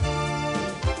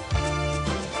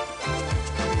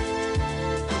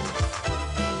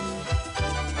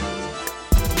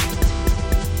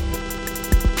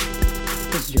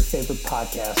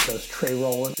podcast host, Trey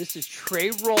Rowland. This is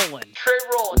Trey Rowland.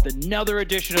 With another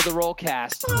edition of the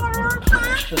Rowlcast.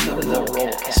 The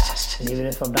Rowlcast. And even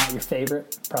if I'm not your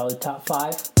favorite, probably top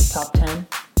 5, top 10,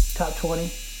 top 20,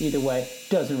 either way,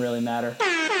 doesn't really matter.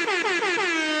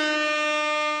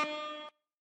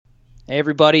 Hey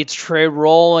everybody, it's Trey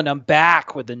Rowland. I'm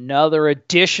back with another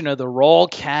edition of the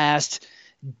Rowlcast.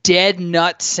 Dead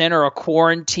nut center of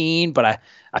quarantine, but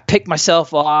I picked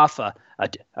myself off.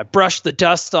 I brushed the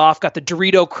dust off, got the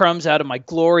Dorito crumbs out of my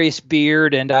glorious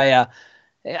beard, and I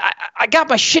got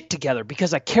my shit together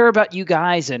because I care about you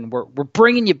guys, and we're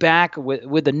bringing you back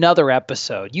with another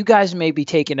episode. You guys may be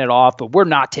taking it off, but we're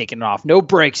not taking it off. No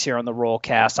breaks here on the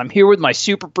Rowlcast. I'm here with my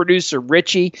super producer,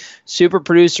 Richie. Super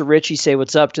producer, Richie, say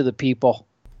what's up to the people.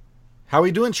 How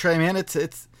we doing, Trey, man?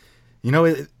 It's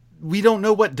we don't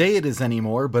know what day it is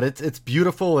anymore, but it's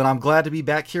beautiful, and I'm glad to be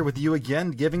back here with you again,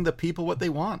 giving the people what they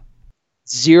want.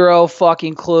 Zero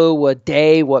fucking clue what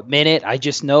day, what minute. I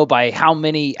just know by how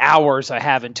many hours I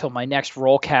have until my next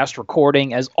Rowlcast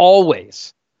recording. As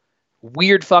always,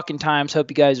 weird fucking times. Hope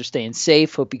you guys are staying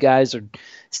safe. Hope you guys are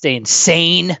staying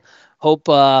sane. Hope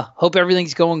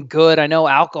everything's going good. I know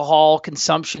alcohol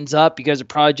consumption's up. You guys are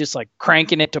probably just like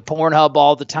cranking it to Pornhub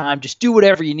all the time. Just do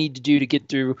whatever you need to do to get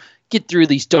through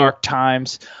these dark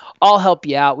times. I'll help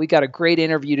you out. We got a great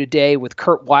interview today with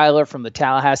Curt Weiler from the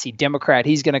Tallahassee Democrat.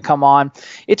 He's going to come on.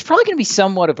 It's probably going to be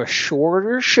somewhat of a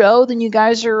shorter show than you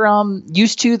guys are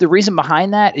used to. The reason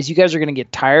behind that is you guys are going to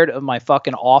get tired of my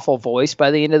fucking awful voice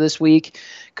by the end of this week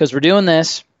because we're doing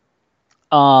this.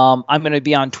 I'm going to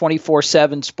be on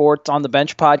 24/7 Sports on the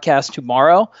Bench podcast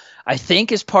tomorrow. I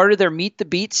think as part of their Meet the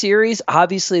Beat series.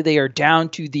 Obviously, they are down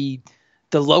to the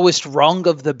lowest rung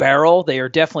of the barrel. They are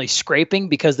definitely scraping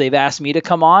because they've asked me to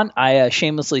come on. I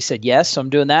shamelessly said yes, so I'm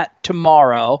doing that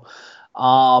tomorrow.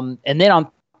 And then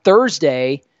on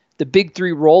Thursday, the Big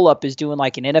Three roll-up is doing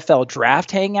like an NFL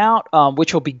draft hangout,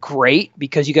 which will be great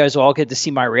because you guys will all get to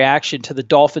see my reaction to the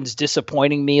Dolphins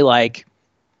disappointing me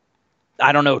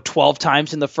 12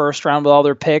 times in the first round with all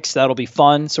their picks. That'll be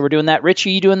fun. So we're doing that.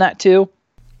 Richie, you doing that too?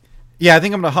 Yeah, I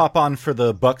think I'm going to hop on for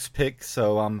the Bucs pick,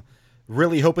 so I'm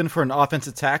really hoping for an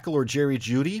offensive tackle or Jerry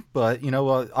Jeudy, but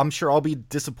I'm sure I'll be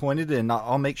disappointed, and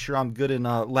I'll make sure I'm good and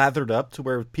lathered up to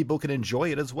where people can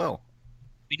enjoy it as well.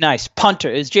 Be nice. Punter,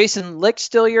 is Jason Licht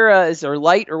still your or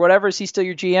Light or whatever? Is he still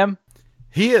your GM?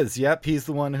 He is. Yep, he's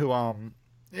the one who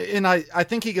and I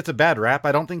think he gets a bad rap.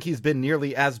 I don't think he's been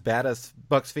nearly as bad as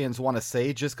Bucs fans want to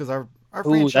say, just because our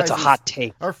franchise. That's a hot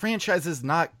take. Our franchise is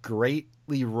not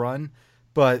greatly run.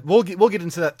 But we'll get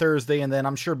into that Thursday, and then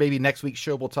I'm sure maybe next week's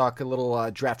show we'll talk a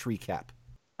little draft recap.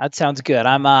 That sounds good.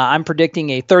 I'm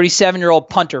predicting a 37-year-old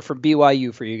punter from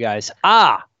BYU for you guys.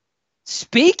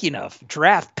 Speaking of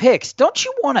draft picks, don't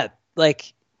you want to,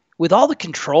 with all the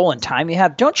control and time you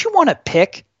have, don't you want to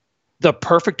pick the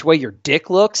perfect way your dick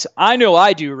looks? I know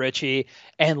I do, Richie.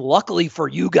 And luckily for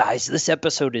you guys, this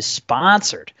episode is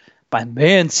sponsored by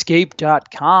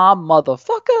Manscaped.com,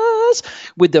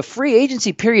 motherfuckers. With the free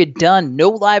agency period done,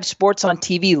 no live sports on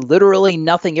TV, literally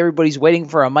nothing. Everybody's waiting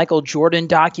for a Michael Jordan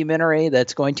documentary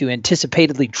that's going to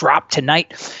anticipatedly drop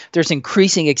tonight. There's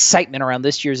increasing excitement around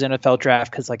this year's NFL draft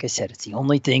because, like I said, it's the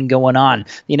only thing going on.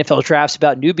 The NFL draft's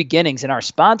about new beginnings, and our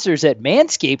sponsors at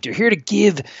Manscaped are here to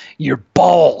give your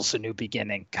balls a new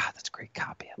beginning. God, that's a great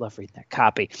copy. I love reading that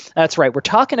copy. That's right. We're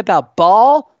talking about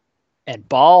ball and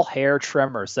ball hair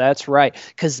trimmers. That's right.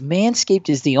 Because Manscaped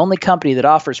is the only company that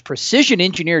offers precision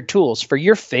engineered tools for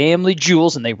your family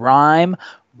jewels, and they rhyme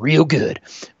real good.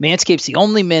 Manscaped's the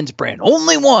only men's brand.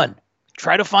 Only one.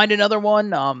 Try to find another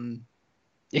one.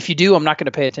 If you do, I'm not going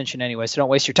to pay attention anyway, so don't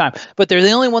waste your time. But they're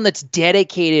the only one that's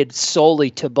dedicated solely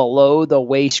to below the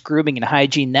waist grooming and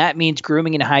hygiene. That means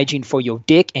grooming and hygiene for your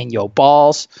dick and your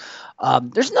balls.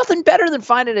 There's nothing better than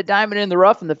finding a diamond in the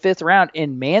rough in the 5th round,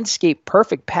 and Manscaped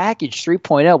Perfect Package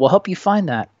 3.0 will help you find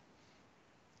that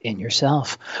in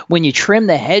yourself. When you trim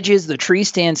the hedges, the tree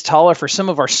stands taller. For some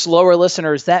of our slower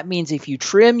listeners, that means if you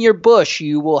trim your bush,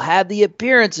 you will have the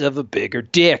appearance of a bigger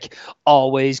dick.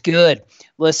 Always good.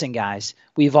 Listen, guys,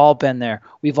 we've all been there.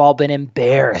 We've all been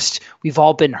embarrassed. We've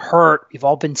all been hurt. We've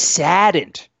all been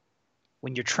saddened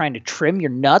when you're trying to trim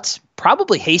your nuts,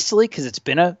 probably hastily because it's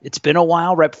been a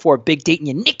while right before a big date, and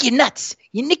you nick your nuts,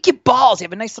 you nick your balls, you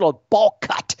have a nice little ball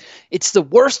cut. It's the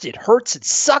worst. It hurts. It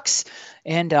sucks.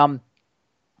 And the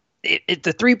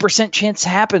 3% chance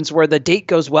happens where the date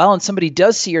goes well and somebody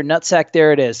does see your nutsack.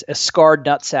 There it is, a scarred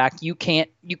nutsack. You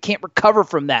can't recover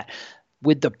from that.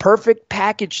 with the Perfect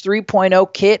Package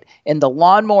 3.0 kit and the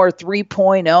Lawnmower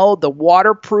 3.0, the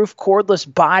waterproof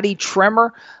cordless body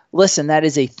trimmer. Listen, that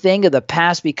is a thing of the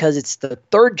past because it's the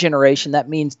third generation. That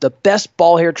means the best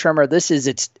ball hair trimmer. This is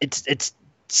its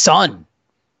son.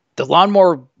 The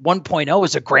Lawnmower 1.0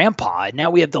 is a grandpa, and now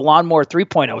we have the Lawnmower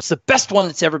 3.0. It's the best one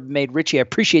that's ever been made. Richie, I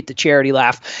appreciate the charity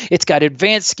laugh. It's got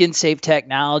advanced skin-safe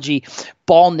technology.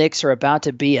 Ball nicks are about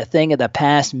to be a thing of the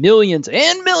past. Millions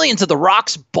and millions of the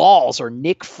Rock's balls are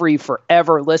nick-free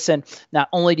forever. Listen, not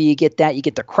only do you get that, you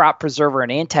get the crop preserver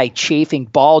and anti-chafing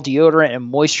ball deodorant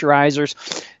and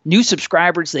moisturizers. New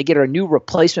subscribers, they get a new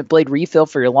replacement blade refill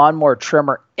for your lawnmower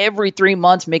trimmer every 3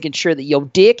 months, making sure that your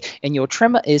dick and your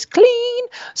trimmer is clean.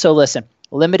 So listen,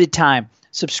 limited time.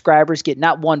 Subscribers get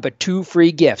not one, but 2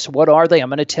 free gifts. What are they? I'm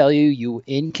going to tell you, you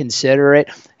inconsiderate,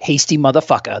 hasty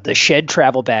motherfucker. The Shed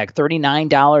Travel Bag,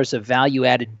 $39 of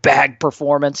value-added bag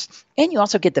performance. And you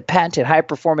also get the patented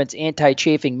high-performance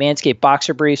anti-chafing Manscaped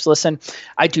boxer briefs. Listen,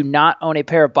 I do not own a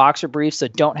pair of boxer briefs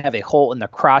that don't have a hole in the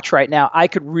crotch right now. I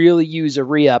could really use a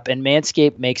re-up, and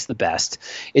Manscaped makes the best.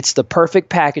 It's the perfect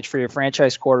package for your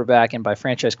franchise quarterback, and by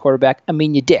franchise quarterback, I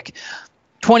mean your dick.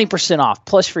 20% off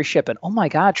plus free shipping. Oh my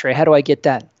God, Trey, how do I get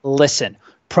that? Listen,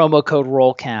 promo code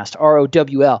Rowlcast,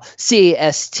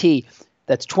 ROWLCAST.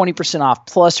 That's 20% off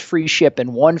plus free shipping,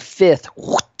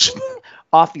 1/5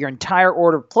 off your entire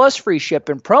order plus free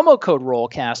shipping. Promo code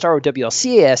Rowlcast,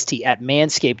 ROWLCAST at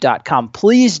manscaped.com.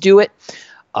 Please do it.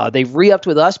 They've re-upped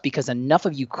with us because enough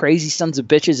of you crazy sons of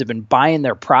bitches have been buying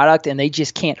their product and they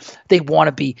just can't. They want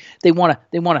to be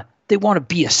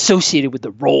associated with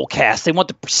the Rowlcast. They want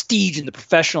the prestige and the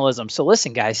professionalism. So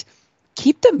listen, guys,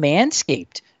 keep the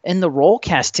Manscaped and the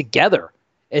Rowlcast together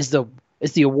as the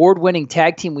award-winning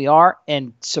tag team we are,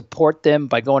 and support them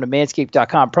by going to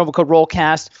manscaped.com. Promo code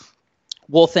Rowlcast.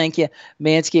 We'll thank you.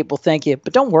 Manscaped will thank you.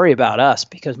 But don't worry about us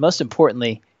because most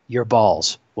importantly, your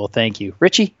balls will thank you.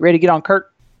 Richie, you ready to get on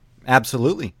Curt?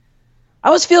 Absolutely. I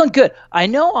was feeling good. I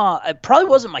know it probably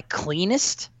wasn't my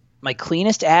cleanest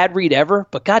ad read ever,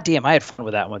 but goddamn, I had fun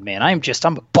with that one, man. I'm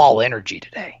a ball energy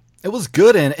today. It was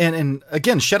good, and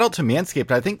again, shout out to Manscaped.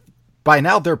 I think by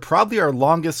now they're probably our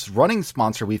longest running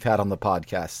sponsor we've had on the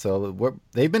podcast. So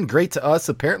they've been great to us.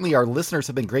 Apparently, our listeners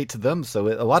have been great to them. So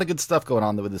a lot of good stuff going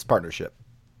on with this partnership.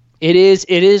 It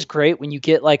is great when you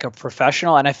get like a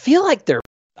professional, and I feel like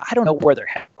I don't know where they're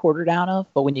headquartered out of,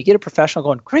 but when you get a professional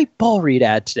going, great ball read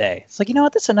ad today, it's like, you know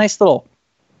what, that's a nice little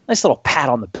pat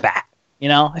on the back. You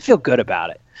know, I feel good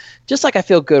about it. Just like I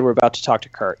feel good we're about to talk to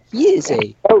Curt. He is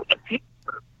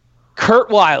Curt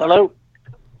Weiler. Hello.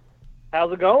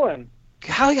 How's it going?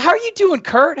 How are you doing,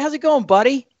 Curt? How's it going,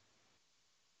 buddy?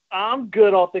 I'm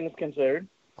good, all things considered.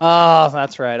 Oh,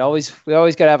 that's right. We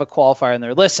always got to have a qualifier in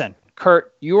there. Listen,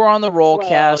 Curt, you were on the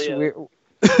Rowlcast. Well,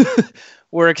 yeah.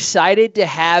 We're excited to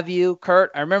have you,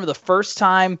 Curt. I remember the first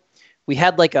time we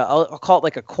had I'll call it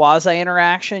like a quasi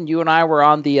interaction. You and I were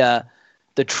on the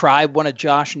Tribe, one of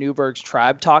Josh Newberg's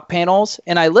Tribe Talk panels,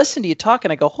 and I listened to you talk,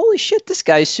 and I go, holy shit, this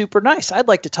guy's super nice. I'd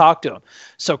like to talk to him.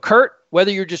 So, Curt,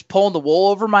 whether you're just pulling the wool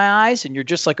over my eyes and you're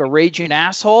just like a raging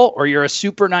asshole or you're a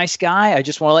super nice guy, I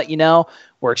just want to let you know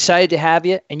we're excited to have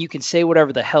you, and you can say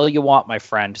whatever the hell you want, my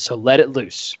friend, so let it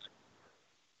loose.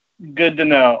 Good to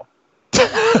know.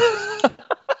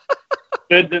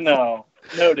 Good to know.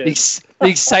 Noted. The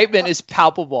excitement is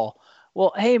palpable.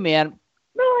 Well, hey, man.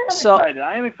 No,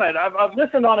 I am excited. I've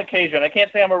listened on occasion. I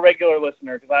can't say I'm a regular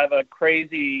listener because I have a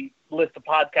crazy list of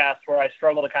podcasts where I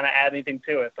struggle to kind of add anything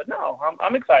to it. But no,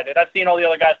 I'm excited. I've seen all the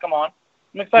other guys come on.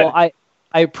 I'm excited. Well,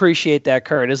 I appreciate that,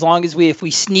 Curt. As long as if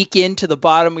we sneak into the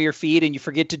bottom of your feed and you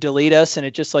forget to delete us and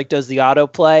it just like does the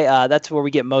autoplay, that's where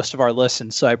we get most of our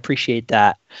listens. So I appreciate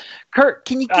that. Curt,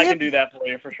 I can do that for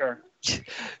you for sure.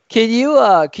 Can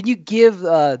you give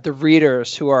the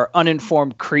readers who are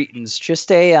uninformed cretins just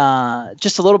a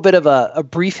little bit of a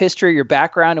brief history of your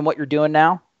background and what you're doing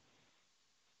now?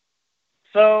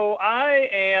 So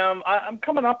I'm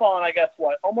coming up on, I guess,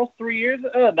 almost 3 years?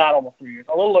 Not almost 3 years,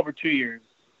 a little over 2 years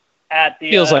at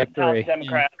the Tallahassee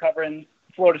Democrat covering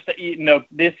Florida State. No,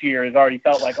 this year has already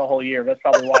felt like a whole year. That's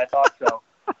probably why I thought so.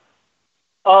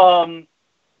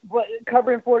 But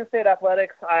covering Florida State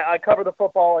athletics, I cover the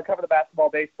football, I cover the basketball,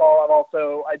 baseball.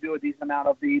 I do a decent amount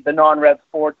of the non-rev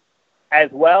sports as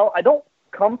well. I don't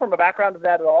come from a background of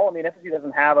that at all. I mean, FSU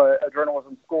doesn't have a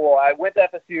journalism school. I went to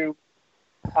FSU.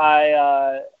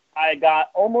 I got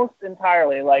almost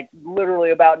entirely, like literally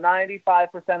about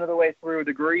 95% of the way through a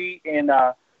degree in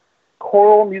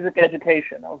choral music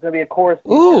education. I was going to be a chorus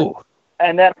teacher. Ooh.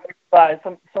 And then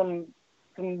some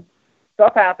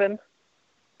stuff happened.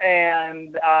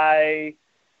 And I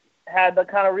had the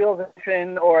kind of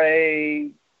realization or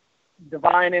a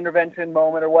divine intervention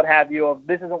moment or what have you of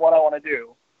this isn't what I want to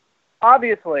do.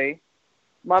 Obviously,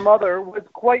 my mother was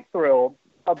quite thrilled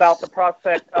about the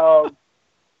prospect of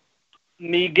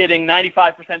me getting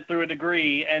 95% through a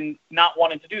degree and not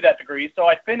wanting to do that degree. So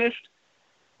I finished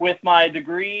with my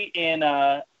degree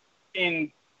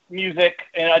in music,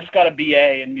 and I just got a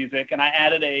BA in music, and I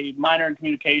added a minor in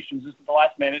communications just at the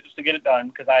last minute just to get it done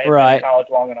because I had been in college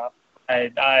long enough.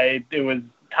 It was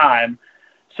time.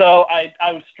 So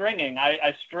I was stringing.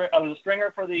 I was a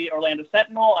stringer for the Orlando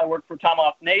Sentinel. I worked for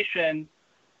Tomahawk Nation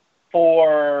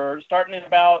for starting in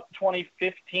about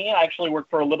 2015. I actually worked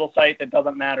for a little site that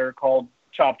doesn't matter called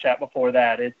Chop Chat before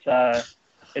that. It's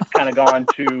kind of gone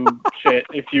to shit,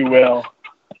 if you will.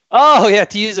 Oh yeah,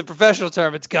 to use a professional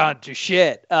term, it's gone to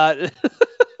shit. But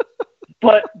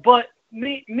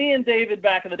me and David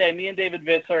back in the day, me and David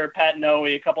Visser, Pat Noe,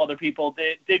 a couple other people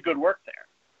did good work there.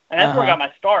 And that's where I got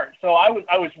my start. So I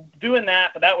was doing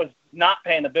that, but that was not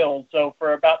paying the bills. So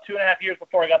for about 2.5 years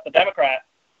before I got the Democrat,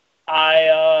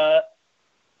 I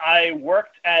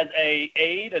worked as a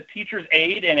teacher's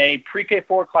aide in a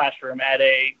pre-K4 classroom at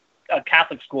a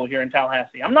Catholic school here in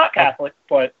Tallahassee. I'm not Catholic,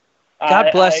 but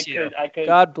God bless you.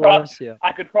 God bless you.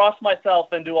 I could cross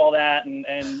myself and do all that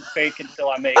and fake it until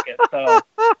I make it. So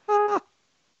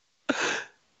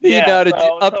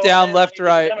up, down, left,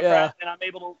 right. Yeah. And I'm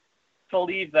able to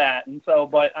leave that. And so,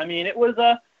 but I mean, it was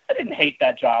I didn't hate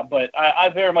that job, but I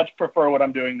very much prefer what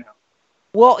I'm doing now.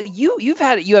 Well, you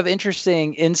have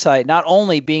interesting insight, not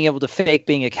only being able to fake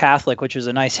being a Catholic, which is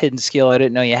a nice hidden skill I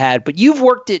didn't know you had, but you've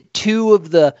worked at two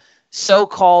of the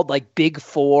so-called like big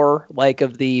four, like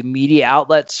of the media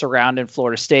outlets surrounding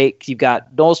Florida State. You've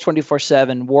got Knowles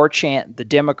 24/7, War Chant, The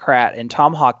Democrat, and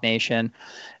Tomahawk Nation.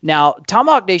 Now,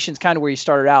 Tomahawk Nation is kind of where you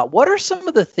started out. What are some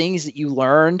of the things that you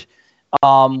learned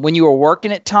when you were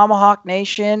working at Tomahawk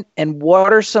Nation, and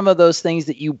what are some of those things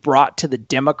that you brought to the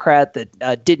Democrat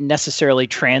that didn't necessarily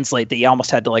translate, that you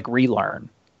almost had to like relearn?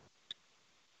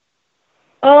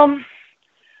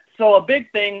 So a big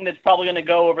thing that's probably going to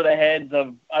go over the heads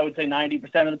of, I would say,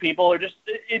 90% of the people, or just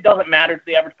it doesn't matter to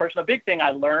the average person. A big thing I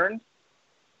learned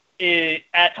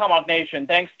at Tomahawk Nation,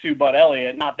 thanks to Bud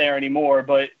Elliott, not there anymore,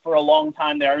 but for a long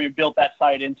time there, I mean, built that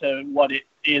site into what it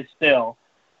is still,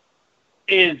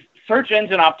 is search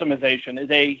engine optimization is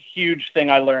a huge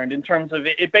thing I learned in terms of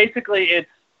it. It's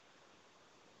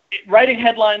writing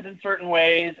headlines in certain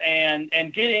ways and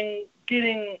getting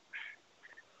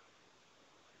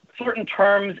certain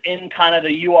terms in kind of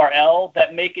the URL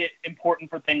that make it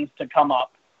important for things to come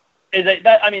up. That's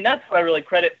what I really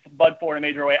credit Bud for in a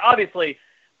major way. Obviously,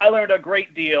 I learned a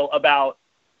great deal about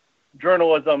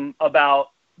journalism, about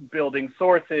building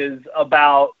sources,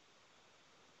 about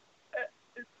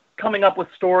coming up with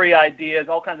story ideas,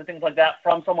 all kinds of things like that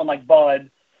from someone like Bud,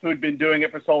 who'd been doing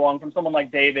it for so long, from someone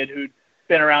like David, who'd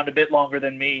been around a bit longer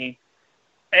than me.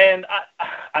 And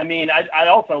I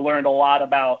also learned a lot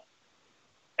about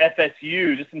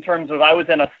FSU, just in terms of I was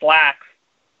in a Slack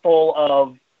full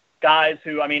of guys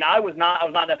who, I was not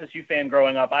an FSU fan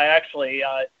growing up. I actually,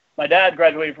 my dad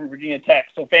graduated from Virginia Tech,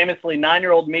 so famously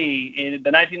 9-year-old me in the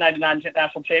 1999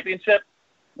 national championship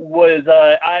was,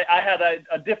 I had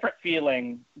a different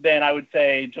feeling than I would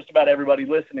say just about everybody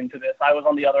listening to this. I was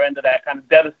on the other end of that, kind of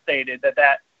devastated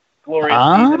that glorious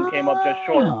season came up just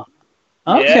short.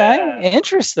 Okay, yeah.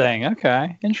 Interesting.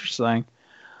 Okay, interesting.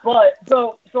 But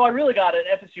so I really got an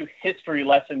FSU history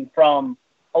lesson from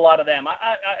a lot of them.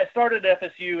 I started at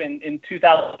FSU in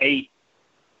 2008.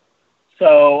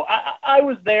 So I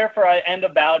was there for end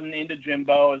of Bowden into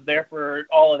Jimbo. I was there for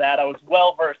all of that. I was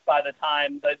well versed by the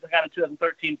time the kind of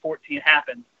 2013-14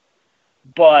 happened.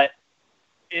 But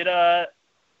it was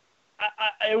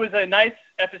a nice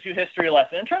FSU history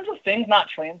lesson. In terms of things not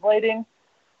translating,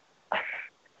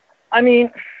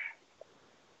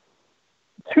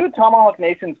 to Tomahawk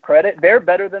Nation's credit, they're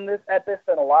better than than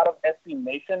a lot of SB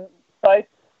Nation sites.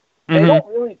 They don't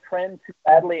really trend too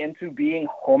badly into being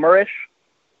homerish.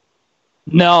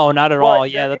 No, not at all.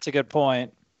 Yeah, that's a good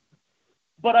point.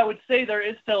 But I would say there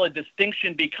is still a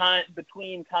distinction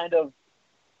between kind of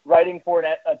writing for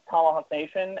a Tomahawk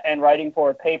Nation and writing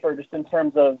for a paper, just in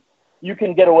terms of you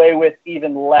can get away with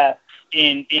even less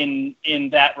in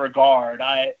that regard.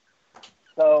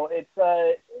 So it's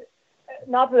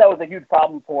not that was a huge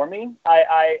problem for me.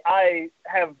 I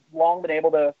have long been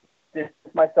able to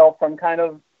distance myself from kind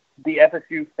of the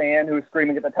FSU fan who was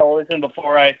screaming at the television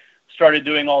before I started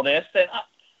doing all this. And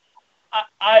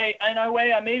I in a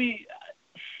way, I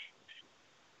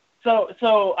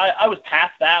was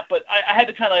past that, but I had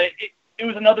to kind of, it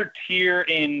was another tier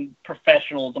in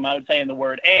professionalism, I would say, in the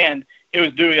word, and it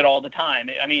was doing it all the time.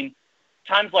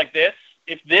 Times like this,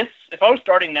 if I was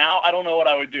starting now, I don't know what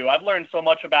I would do. I've learned so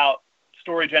much about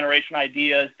story generation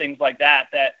ideas, things like that,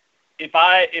 that if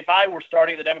I were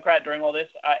starting the Democrat during all this,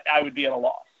 I would be at a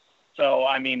loss. So,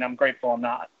 I mean, I'm grateful I'm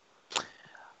not.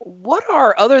 What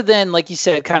are, other than, like you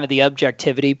said, kind of the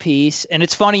objectivity piece, and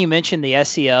it's funny you mentioned the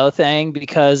SEO thing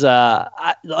because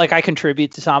I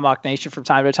contribute to Tomahawk Nation from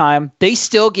time to time. They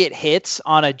still get hits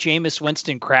on a Jameis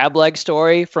Winston crab leg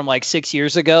story from like 6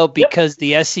 years ago because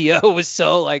the SEO was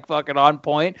so like fucking on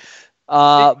point.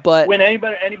 But when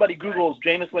anybody Googles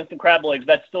Jameis Winston crab legs,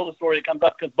 that's still the story that comes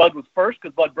up because Bud was first,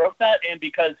 because Bud broke that, and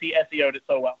because he SEO'd it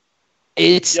so well.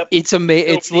 It's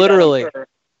amazing. It's literally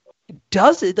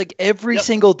does it like every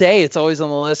single day. It's always on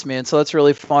the list, man. So that's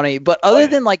really funny. But other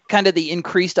than like kind of the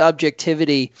increased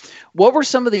objectivity, what were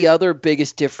some of the other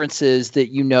biggest differences that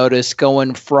you noticed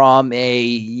going from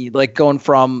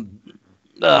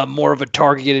more of a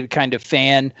targeted kind of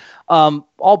fan,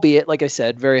 albeit, like I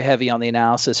said, very heavy on the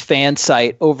analysis fan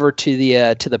site over to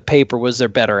the paper? Was there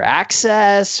better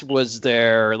access? Was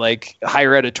there like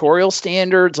higher editorial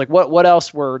standards? Like what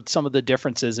else were some of the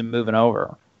differences in moving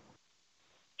over?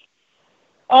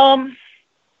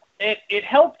 It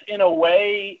helped in a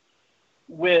way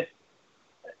with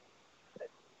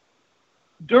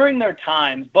during their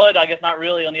times. Bud, I guess not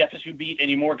really on the FSU beat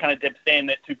anymore, kind of dips in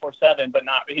at 247, but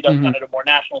he does kind of more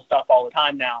national stuff all the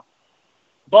time now.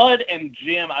 Bud and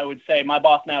Jim, I would say, my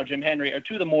boss now, Jim Henry, are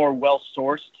two of the more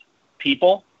well-sourced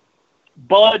people.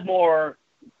 Bud more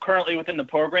currently within the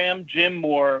program, Jim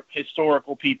more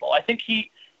historical people. I think he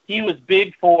was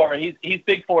big for, he's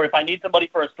big for, if I need somebody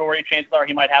for a story, chances are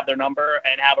he might have their number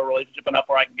and have a relationship enough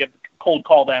where I can cold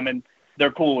call them and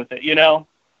they're cool with it, you know?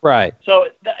 Right. So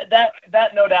that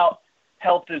no doubt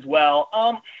helped as well.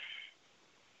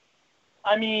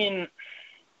 I mean,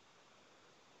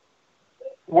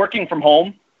 working from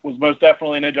home was most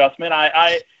definitely an adjustment.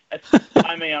 I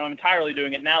mean, I'm entirely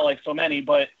doing it now like so many,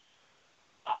 but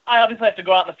I obviously have to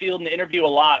go out in the field and interview a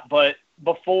lot, but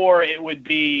before it would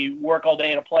be work all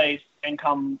day at a place and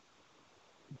come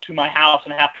to my house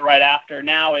and have to write after.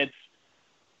 Now it's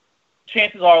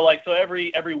chances are like, so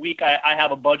every week I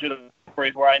have a budget of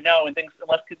stories where I know, and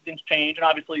unless things change and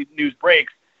obviously news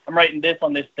breaks, I'm writing this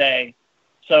on this day.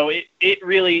 So it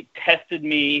really tested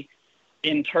me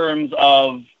in terms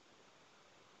of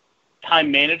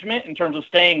time management, in terms of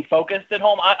staying focused at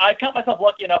home. I count myself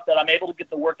lucky enough that I'm able to get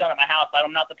the work done at my house.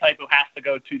 I'm not the type who has to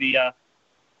go to the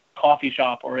coffee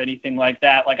shop or anything like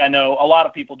that. Like I know a lot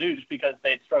of people do just because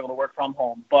they struggle to work from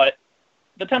home. But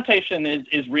the temptation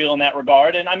is real in that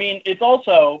regard. And I mean, it's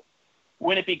also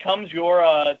when it becomes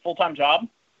your full-time job,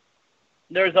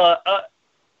 there's I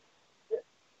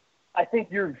think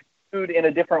you're viewed in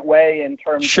a different way in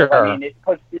terms of, I mean,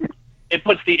 it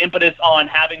puts the impetus on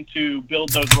having to build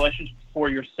those relationships for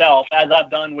yourself, as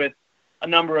I've done with a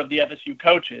number of the FSU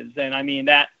coaches. And I mean,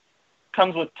 that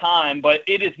comes with time, but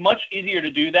it is much easier to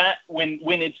do that when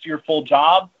it's your full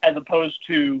job, as opposed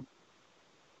to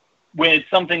when it's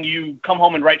something you come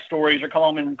home and write stories or come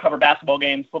home and cover basketball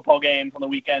games, football games on the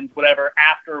weekends, whatever,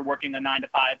 after working a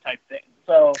 9-to-5 type thing.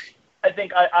 So I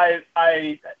think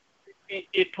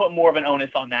it put more of an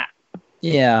onus on that.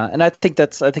 Yeah, and I think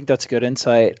that's good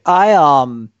insight.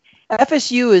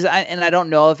 FSU is, and I don't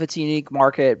know if it's a unique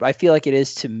market, but I feel like it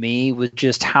is to me, with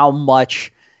just how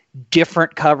much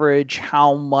different coverage,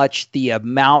 how much the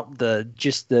amount,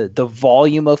 the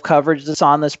volume of coverage that's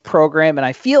on this program. And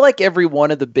I feel like every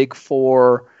one of the big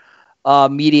four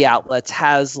media outlets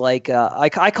has like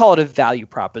I call it a value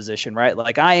proposition, right?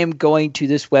 Like I am going to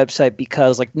this website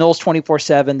because like Knowles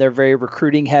 24/7, they're very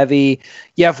recruiting heavy.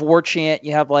 You have War Chant,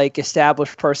 you have like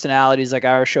established personalities like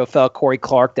Ira Schofel, Corey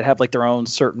Clark that have like their own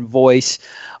certain voice.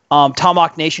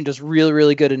 Tomahawk Nation does really,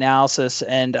 really good analysis,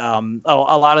 and a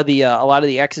lot of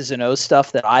the X's and O's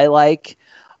stuff that I like.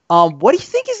 What do you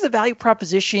think is the value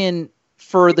proposition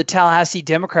for the Tallahassee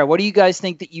Democrat? What do you guys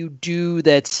think that you do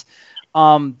that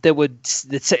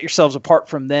set yourselves apart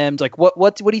from them? Like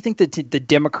what do you think that the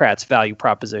Democrats' value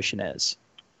proposition is?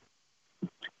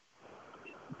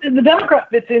 The Democrat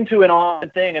fits into an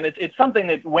odd thing, and it's something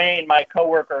that Wayne, my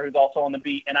coworker, who's also on the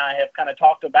beat, and I have kind of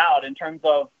talked about in terms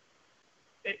of.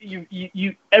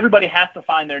 You everybody has to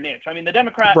find their niche. I mean, the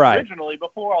Democrat originally,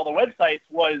 before all the websites,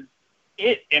 was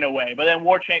it in a way. But then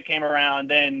War Chant came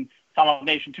around, then Tomahawk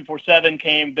Nation 247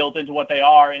 came, built into what they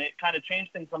are, and it kind of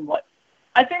changed things somewhat.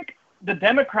 I think the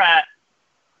Democrat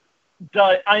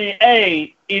does. I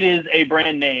mean, it is a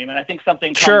brand name, and I think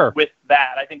something comes with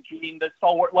that. I think being the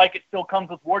stalwart, like it still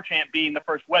comes with War Chant being the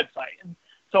first website. And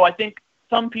so I think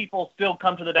some people still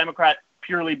come to the Democrat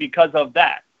purely because of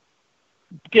that.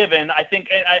 given. I think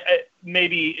I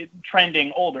maybe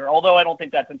trending older, although I don't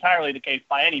think that's entirely the case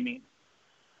by any means.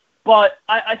 But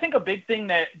I think a big thing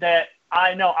that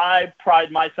I know I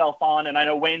pride myself on, and I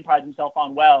know Wayne prides himself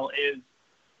on well, is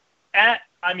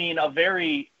a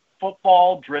very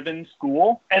football-driven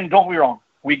school. And don't be wrong,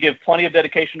 we give plenty of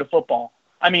dedication to football.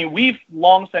 I mean, we've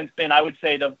long since been, I would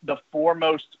say, the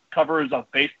foremost coverers of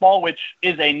baseball, which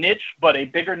is a niche, but a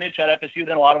bigger niche at FSU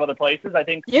than a lot of other places. I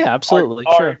think. Yeah, absolutely.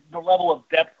 Sure. The level of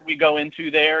depth we go into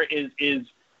there is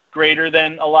greater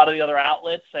than a lot of the other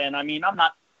outlets. And I mean,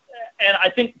 and I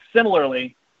think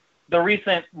similarly, the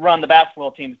recent run the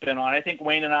basketball team's been on, I think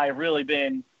Wayne and I have really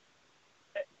been,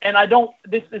 and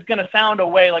this is going to sound a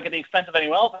way like at the expense of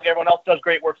anyone else. Like everyone else does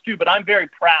great work too, but I'm very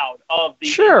proud of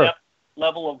the depth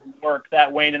level of work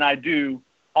that Wayne and I do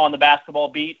on the basketball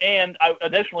beat, and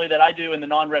additionally that I do in the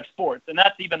non-rep sports. And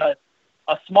that's even a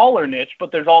smaller niche, but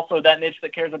there's also that niche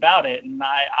that cares about it. And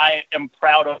I am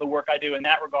proud of the work I do in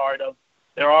that regard.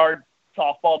 There are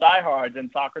softball diehards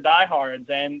and soccer diehards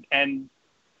and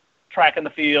track in the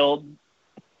field,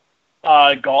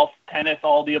 golf, tennis,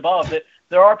 all the above.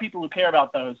 There are people who care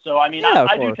about those. So, I mean,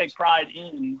 I do take pride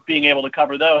in being able to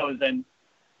cover those. And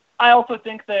I also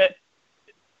think that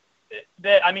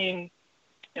I mean,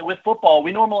 with football,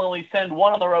 we normally only send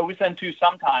one on the road. We send two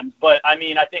sometimes. But, I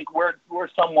mean, I think we're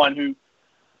someone who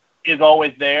is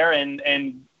always there. And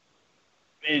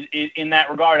in that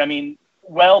regard, I mean,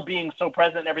 being so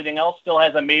present and everything else still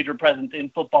has a major presence in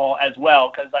football as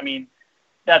well. Because, I mean,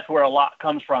 that's where a lot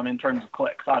comes from in terms of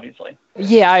clicks, obviously.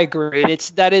 Yeah, I agree.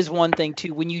 That is one thing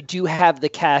too. When you do have the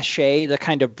cachet, the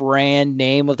kind of brand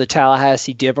name of the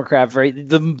Tallahassee Democrat,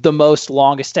 the most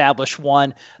long established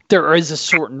one, there is a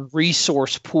certain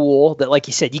resource pool that, like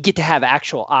you said, you get to have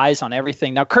actual eyes on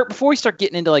everything. Now, Curt, before we start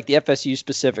getting into like the FSU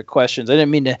specific questions, I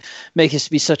didn't mean to make this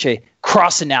be such a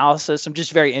cross analysis. I'm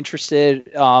just very interested.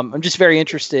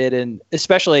 In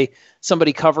especially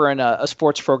somebody covering a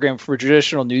sports program for a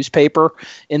traditional newspaper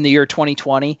in the year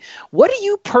 2020. What do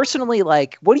you personally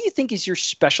like? What do you think is your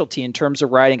specialty in terms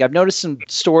of writing? I've noticed some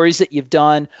stories that you've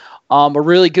done. A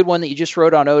really good one that you just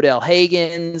wrote on Odell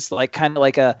Hagen's, like kind of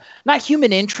like a not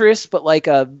human interest, but like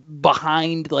a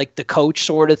behind like the coach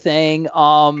sort of thing.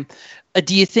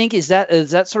 Do you think is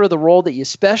that sort of the role that you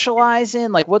specialize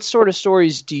in? Like, what sort of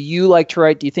stories do you like to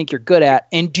write? Do you think you're good at?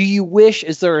 And do you wish,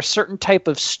 is there a certain type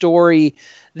of story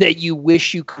that you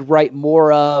wish you could write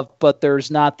more of, but there's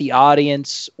not the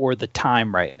audience or the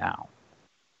time right now?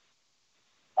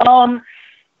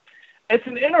 It's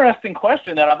an interesting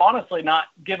question that I've honestly not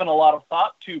given a lot of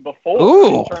thought to before.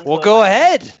 Ooh, well, go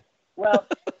ahead. Well,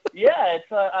 yeah,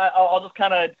 I'll just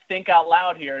kind of think out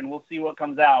loud here, and we'll see what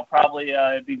comes out. Probably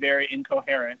it'd be very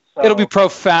incoherent. So, it'll be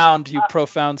profound, you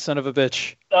profound son of a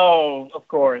bitch. Oh, of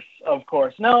course.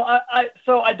 No,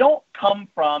 so I don't come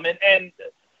from it, and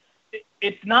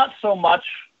it's not so much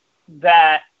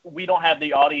that we don't have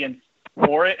the audience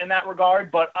for it in that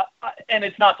regard, but and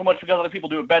it's not so much because other people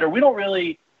do it better. We don't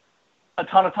really a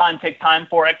ton of time take time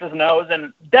for X's and O's,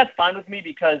 and that's fine with me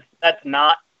because that's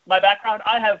not my background.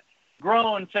 I have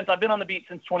grown since I've been on the beat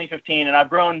since 2015, and I've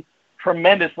grown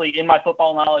tremendously in my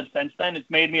football knowledge since then. It's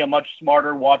made me a much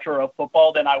smarter watcher of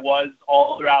football than I was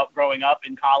all throughout growing up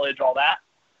in college, all that.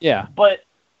 Yeah. But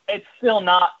it's still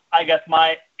not, I guess,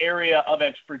 my area of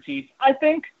expertise. I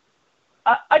think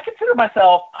I consider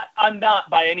myself, I'm not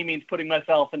by any means putting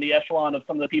myself in the echelon of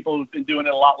some of the people who've been doing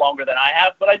it a lot longer than I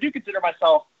have, but I do consider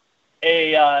myself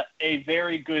a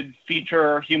very good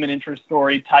feature human interest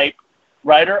story type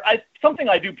writer. Something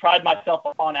I do pride myself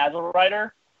upon as a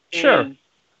writer is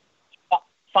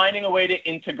finding a way to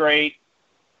integrate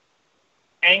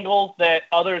angles that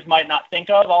others might not think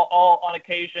of. I'll on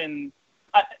occasion,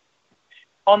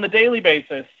 on the daily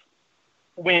basis,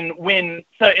 so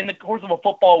in the course of a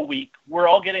football week, we're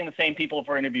all getting the same people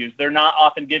for interviews. They're not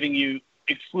often giving you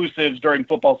exclusives during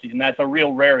football season. That's a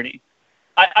real rarity.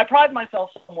 I pride myself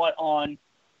somewhat on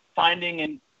finding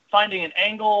an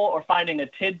angle or finding a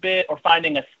tidbit or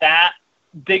finding a stat,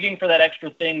 digging for that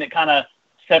extra thing that kind of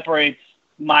separates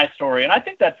my story. And I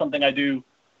think that's something I do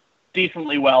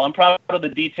decently well. I'm proud of the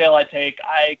detail I take.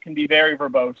 I can be very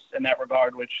verbose in that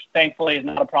regard, which thankfully is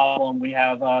not a problem.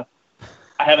 I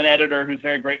have an editor who's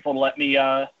very grateful to let me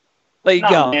not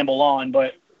ramble on,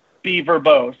 but be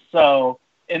verbose. So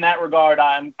in that regard,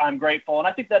 I'm grateful. And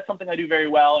I think that's something I do very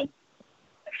well. And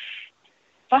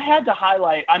if I had to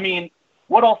highlight, I mean,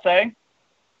 what I'll say,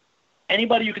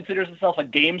 anybody who considers himself a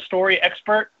game story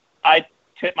expert, I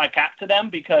tip my cap to them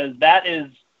because that is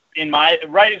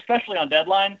especially on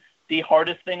deadline, the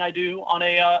hardest thing I do on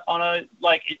a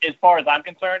like, as far as I'm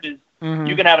concerned, is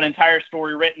you can have an entire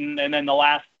story written and then the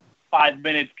last 5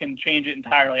 minutes can change it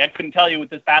entirely. I couldn't tell you with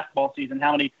this basketball season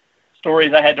how many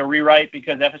stories I had to rewrite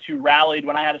because FSU rallied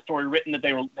when I had a story written that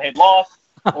they had lost,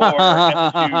 or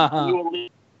FSU blew a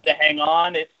lead to hang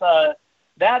on. It's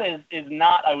that is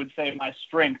not, I would say, my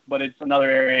strength, but it's another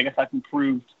area I guess I've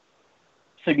improved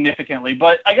significantly.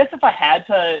 But I guess if I had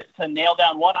to nail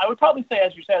down one, I would probably say,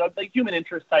 as you said, like human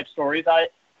interest type stories.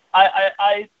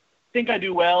 I think I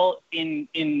do well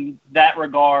in that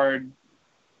regard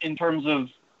in terms of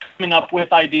coming up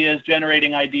with ideas,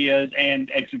 generating ideas,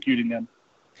 and executing them.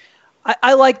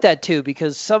 I like that too,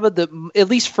 because some of at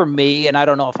least for me, and I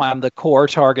don't know if I'm the core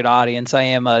target audience, I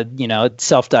am a,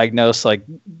 self-diagnosed, like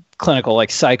clinical,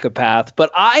 like psychopath,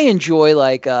 but I enjoy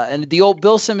and the old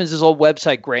Bill Simmons' old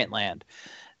website, Grantland.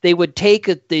 They'd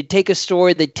take a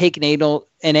story, they'd take an angle,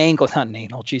 not an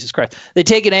angle, Jesus Christ. They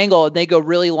take an angle and they go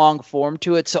really long form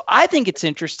to it. So I think it's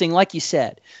interesting. Like you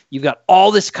said, you've got all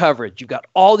this coverage, you've got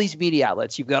all these media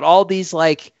outlets, you've got all these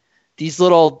these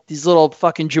little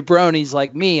fucking jabronis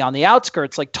like me on the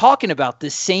outskirts, like talking about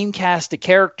this same cast of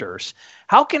characters.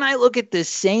 How can I look at this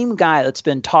same guy that's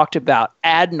been talked about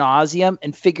ad nauseum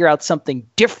and figure out something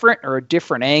different or a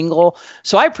different angle?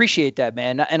 So I appreciate that,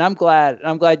 man. And I'm glad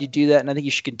you do that. And I think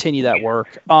you should continue that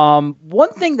work.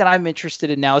 One thing that I'm interested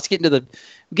in now, let's get into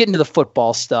the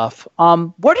football stuff.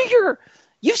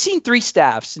 You've seen 3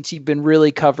 staffs since you've been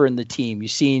really covering the team.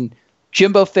 You've seen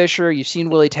Jimbo Fisher, you've seen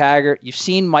Willie Taggart, you've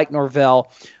seen Mike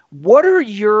Norvell. What are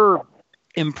your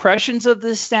impressions of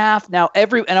this staff? Now,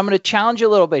 and I'm going to challenge you a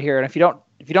little bit here, and if you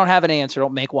don't have an answer,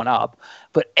 don't make one up.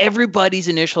 But everybody's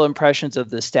initial impressions of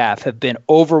the staff have been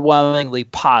overwhelmingly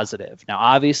positive. Now,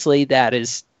 obviously, that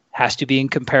has to be in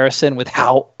comparison with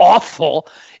how awful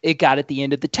it got at the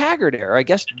end of the Taggart era. I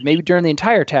guess maybe during the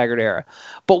entire Taggart era.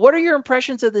 But what are your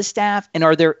impressions of the staff? And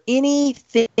are there any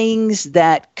things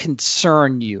that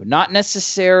concern you? Not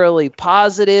necessarily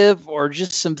positive, or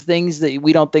just some things that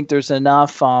we don't think there's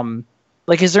enough.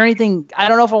 Is there anything, I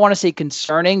don't know if I want to say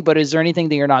concerning, but is there anything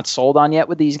that you're not sold on yet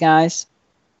with these guys?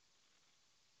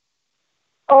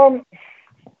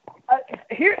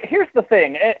 Here's the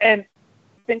thing, and I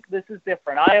think this is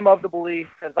different. I am of the belief,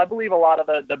 because I believe a lot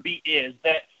of the beat is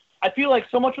that I feel like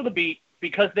so much of the beat,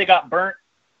 because they got burnt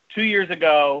 2 years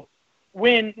ago,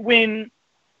 when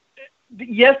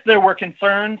yes, there were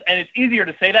concerns, and it's easier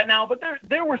to say that now, but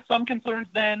there were some concerns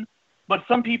then. But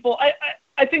some people,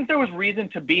 I think there was reason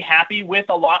to be happy with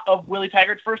a lot of Willie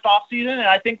Taggart's first offseason, and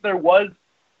I think there was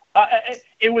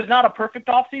it was not a perfect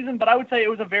offseason, but I would say it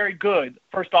was a very good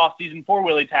first offseason for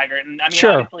Willie Taggart. And I mean,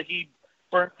 sure, obviously he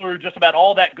burnt through just about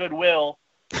all that goodwill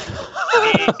in his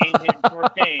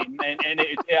first game, and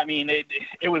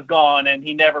it was gone, and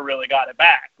he never really got it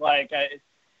back.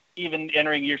 Even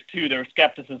entering years 2, there was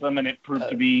skepticism, and it proved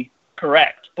to be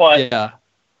correct. But yeah.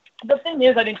 The thing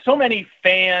is, I think so many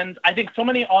fans, so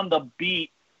many on the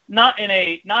beat, not in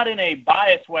a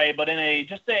biased way, but in a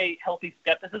healthy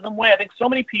skepticism way. I think so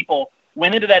many people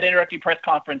went into that introductory press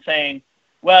conference saying,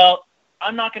 well,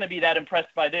 I'm not going to be that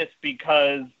impressed by this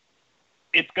because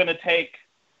it's going to take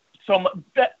so much.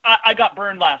 I got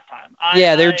burned last time.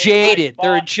 They're jaded.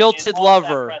 They're a jilted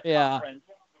lover. Yeah. Conference.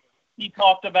 He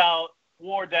talked about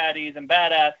war daddies and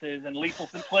badasses and lethal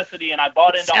simplicity, and I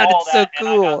bought into all that. So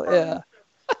cool. Yeah.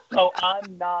 So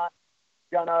I'm not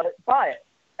going to buy it.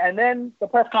 And then the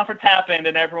press conference happened,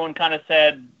 and everyone kind of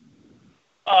said,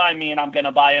 I'm going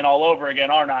to buy in all over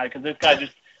again, aren't I? Because this guy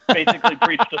just basically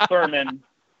preached a sermon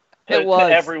to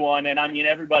everyone. And,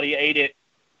 everybody ate it,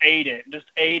 just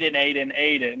ate it,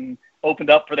 and opened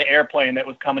up for the airplane that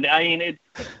was coming.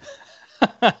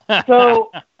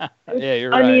 So, yeah,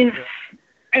 you're right.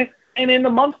 And in the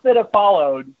months that have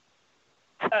followed,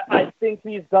 I think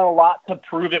he's done a lot to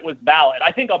prove it was valid.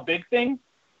 I think a big thing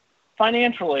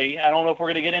financially, I don't know if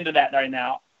we're going to get into that right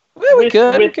now. Well, we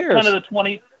could. Who cares? Kind of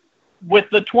with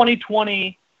the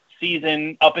 2020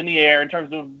 season up in the air in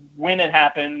terms of when it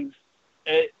happens,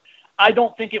 I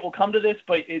don't think it will come to this,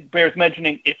 but it bears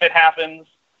mentioning if it happens.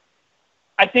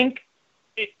 I think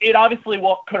it obviously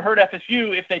could hurt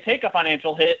FSU if they take a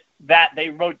financial hit that they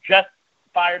just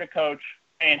fired a coach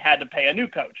and had to pay a new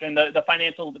coach, and the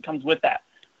financial that comes with that.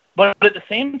 But at the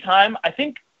same time, I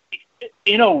think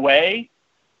in a way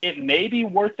it may be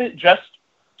worth it just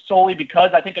solely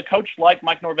because I think a coach like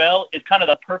Mike Norvell is kind of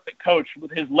the perfect coach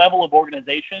with his level of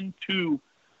organization to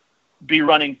be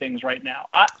running things right now.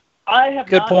 I have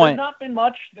not been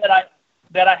much that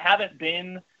I haven't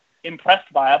been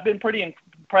impressed by. I've been pretty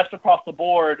impressed across the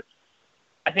board.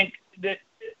 I think that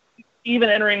even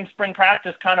entering spring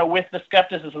practice kind of with the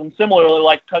skepticism,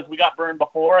 similarly, because we got burned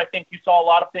before, I think you saw a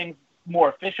lot of things more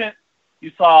efficient.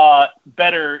 You saw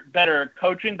better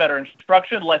coaching, better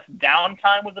instruction, less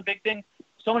downtime was a big thing.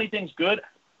 So many things good.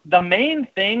 The main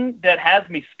thing that has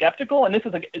me skeptical, and this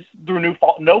is through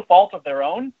no fault of their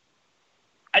own,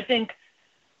 I think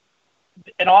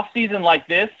an off season like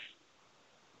this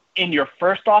in your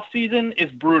first off season is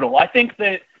brutal. I think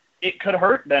that it could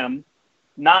hurt them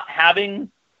not having.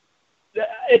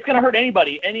 It's going to hurt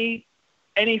anybody.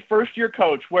 Any first year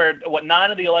coach where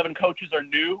 9 of the 11 coaches are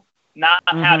new, not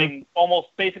having almost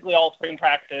basically all spring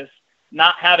practice,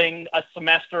 not having a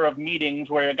semester of meetings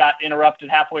where it got interrupted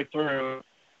halfway through.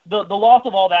 The loss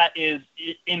of all that is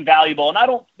invaluable, and I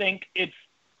don't think it's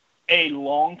a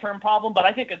long-term problem, but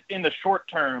I think in the short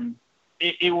term,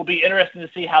 it will be interesting to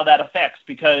see how that affects,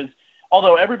 because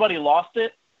although everybody lost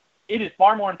it, it is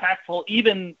far more impactful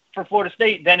even for Florida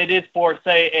State than it is for,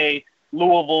 say, a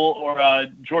Louisville or a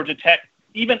Georgia Tech.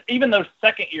 Even those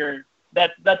second-year,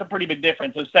 that's a pretty big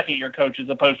difference, those second-year coaches as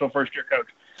opposed to a first-year coach.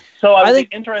 So I would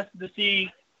be interested to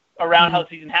see around how the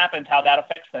season happens, how that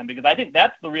affects them, because I think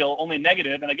that's the real only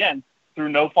negative, and again, through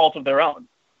no fault of their own.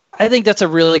 I think that's a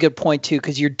really good point, too,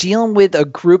 because you're dealing with a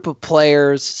group of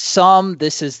players.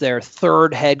 This is their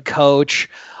third head coach.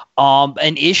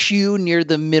 An issue near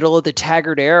the middle of the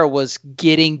Taggart era was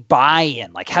getting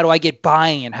buy-in. Like, how do I get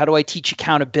buy-in? How do I teach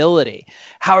accountability?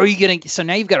 How are you getting – so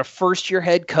now you've got a first-year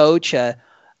head coach, a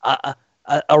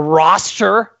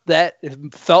roster that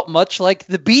felt much like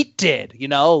the Beat did,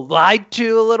 lied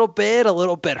to a little bit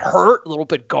hurt, a little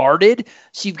bit guarded.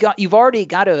 So you've already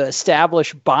got to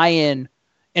establish buy-in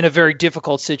in a very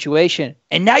difficult situation.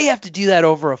 And now you have to do that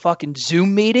over a fucking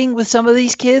Zoom meeting with some of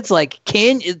these kids. Like,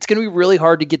 it's going to be really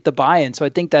hard to get the buy-in. So I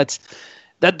think that's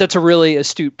a really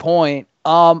astute point.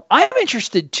 I'm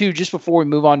interested too, just before we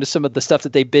move on to some of the stuff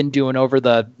that they've been doing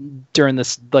during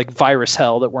this like virus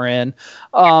hell that we're in.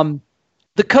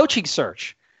 The coaching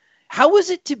search. How was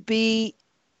it to be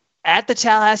at the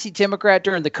Tallahassee Democrat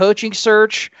during the coaching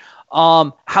search?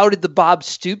 How did the Bob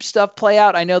Stoops stuff play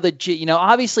out? I know that,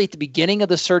 obviously at the beginning of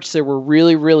the search, there were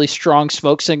really, really strong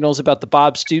smoke signals about the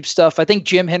Bob Stoops stuff. I think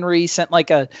Jim Henry sent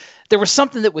there was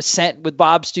something that was sent with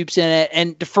Bob Stoops in it,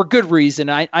 and for good reason.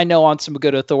 I know on some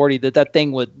good authority that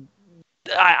thing would,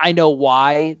 I know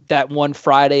why that one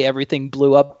Friday everything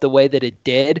blew up the way that it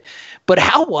did. But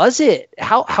how was it?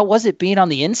 How was it being on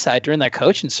the inside during that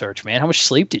coaching search, man? How much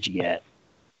sleep did you get?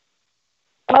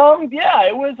 Yeah,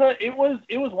 it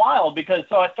was wild, because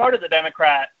I started the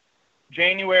Democrat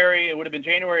January. It would have been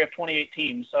January of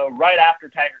 2018. So right after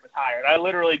Taggart was hired, I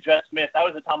literally just missed. I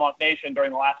was at Tomahawk Nation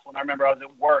during the last one. I remember I was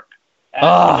at work.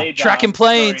 Tracking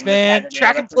planes, man.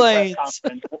 Tracking planes.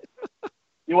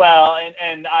 Well,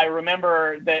 and I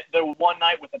remember that the one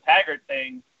night with the Taggart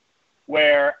thing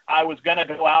where I was going to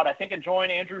go out, I think, and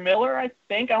join Andrew Miller, I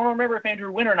don't remember if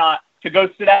Andrew went or not, to go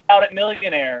sit out at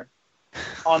Millionaire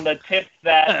on the tip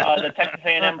that the Texas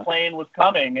A&M plane was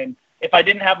coming. And if I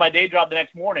didn't have my day job the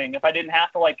next morning, if I didn't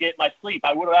have to get my sleep,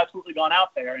 I would have absolutely gone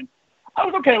out there. And I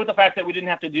was okay with the fact that we didn't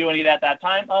have to do any of that that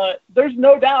time. There's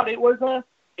no doubt it was a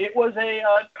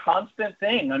constant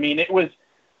thing. I mean, it was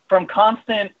from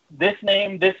constant this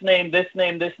name, and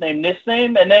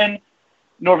then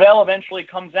Norvell eventually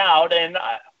comes out, and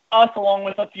us, along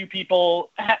with a few people,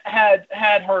 had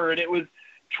heard it was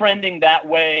trending that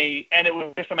way, and it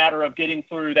was just a matter of getting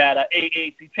through that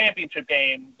AAC championship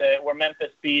game where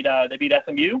Memphis beat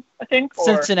SMU, I think, or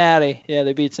Cincinnati. Yeah,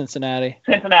 they beat Cincinnati.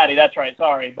 Cincinnati, that's right.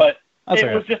 Sorry, but that's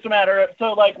it was just a matter of,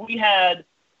 so we had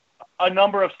a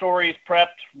number of stories prepped,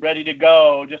 ready to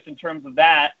go, just in terms of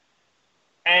that.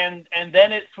 And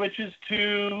then it switches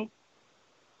to,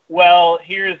 well,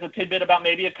 here's a tidbit about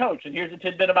maybe a coach, and here's a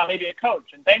tidbit about maybe a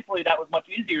coach. And thankfully that was much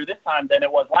easier this time than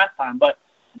it was last time. But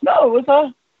no,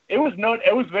 it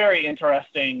was very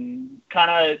interesting,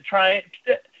 kind of trying,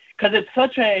 because it's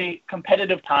such a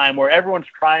competitive time where everyone's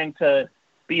trying to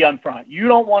be up front. You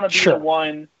don't want to be the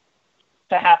one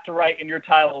to have to write in your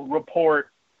title, report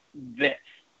this,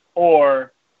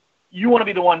 or you want to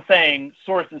be the one saying,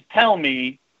 sources tell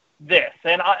me this.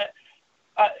 And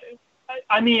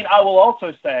I mean, I will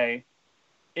also say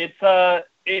it's an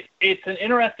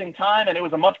interesting time, and it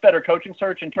was a much better coaching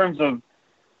search in terms of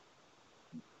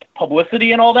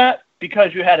publicity and all that,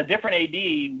 because you had a different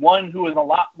AD, one who was a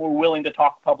lot more willing to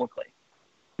talk publicly.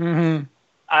 Mm-hmm.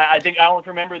 I think, I don't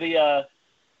remember the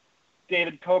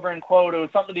David Coburn quote. It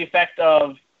was something to the effect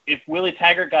of, if Willie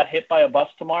Taggart got hit by a bus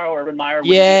tomorrow, Urban Meyer would.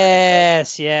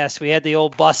 Yes. We had the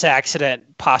old bus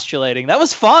accident postulating. That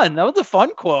was fun. That was a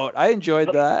fun quote. I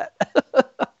enjoyed that.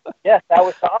 Yes, that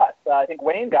was to us. I think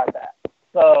Wayne got that.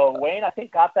 So Wayne, I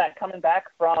think, got that coming back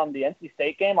from the NC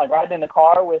State game, riding in the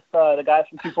car with the guys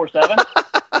from 247.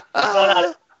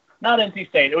 Not NC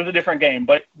State. It was a different game,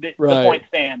 but the point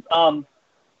stands.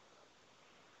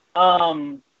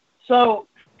 So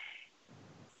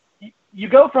you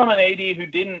go from an AD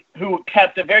who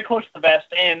kept it very close to the vest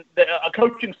and a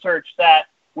coaching search that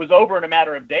was over in a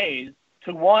matter of days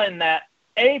to one that,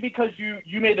 because you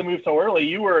made the move so early,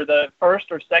 you were the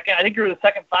first or second. I think you were the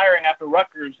second firing after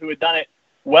Rutgers, who had done it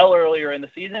well earlier in the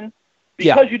season.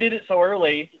 Because you did it so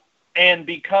early, and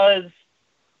because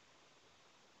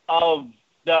of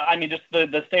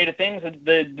the state of things,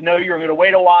 know you were going to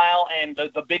wait a while, and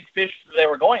the big fish they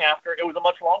were going after, it was a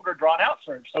much longer, drawn-out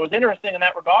search. So it was interesting in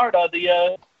that regard.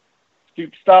 The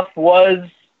Stoops stuff was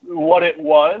what it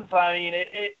was. I mean,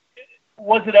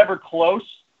 was it ever close?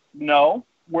 No.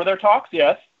 Were there talks?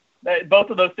 Yes.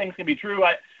 Both of those things can be true.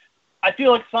 I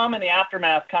feel like some in the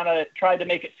aftermath kind of tried to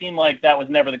make it seem like that was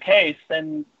never the case,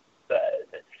 and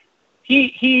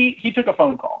he took a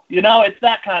phone call. It's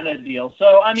that kind of deal.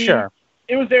 So, I mean, sure.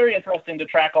 It was very interesting to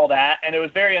track all that, and it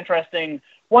was very interesting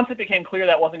once it became clear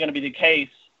that wasn't going to be the case,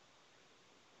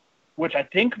 which I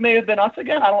think may have been us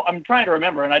again. I'm trying to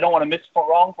remember, and I don't want to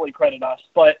wrongfully credit us,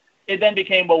 but it then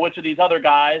became, well, which of these other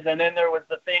guys? And then there was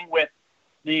the thing with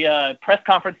the press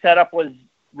conference setup was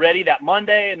ready that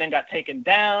Monday and then got taken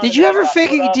down. Did you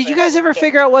guys ever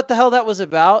figure out what the hell that was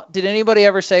about? Did anybody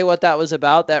ever say what that was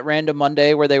about, that random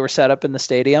Monday where they were set up in the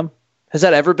stadium? Has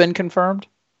that ever been confirmed?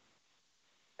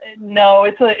 No,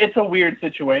 it's a weird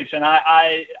situation.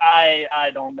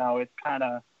 I don't know. It's kind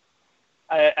of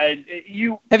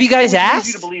Have you guys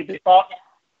asked? It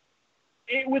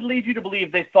would lead you to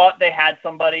believe they thought they had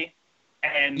somebody,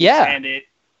 and it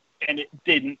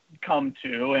didn't come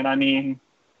to. And I mean,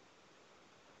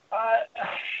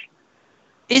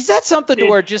 is that something to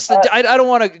where I don't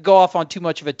want to go off on too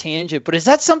much of a tangent, but is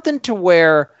that something to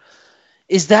where?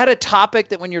 Is that a topic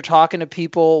that when you're talking to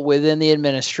people within the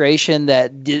administration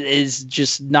that is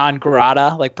just non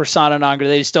grata, like persona non grata,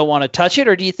 they just don't want to touch it?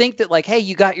 Or do you think that, like, hey,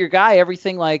 you got your guy,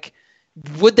 everything, like,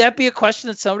 would that be a question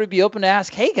that somebody would be open to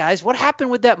ask? Hey, guys, what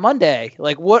happened with that did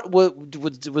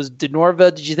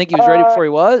Norva, did you think he was ready before he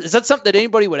was? Is that something that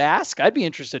anybody would ask? I'd be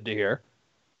interested to hear.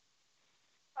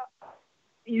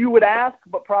 You would ask,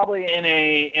 but probably in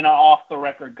an off the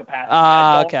record capacity.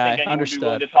 I don't think anyone would be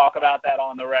willing to talk about that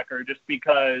on the record, just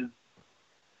because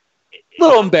a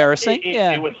little embarrassing.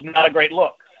 It was not a great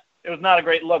look. It was not a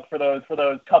great look for those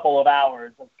couple of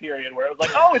hours of period where it was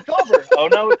like, oh, it's over. Oh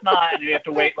no, it's not. And you have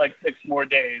to wait like 6 more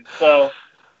days. So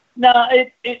no,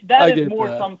 that is more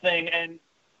something.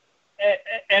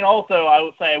 And also I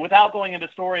would say, without going into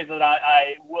stories that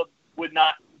I would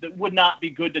not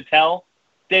be good to tell,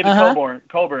 David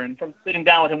Coburn, from sitting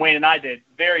down with him, Wayne and I did,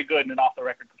 very good in an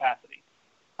off-the-record capacity.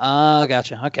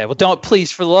 Gotcha. Okay, well, don't,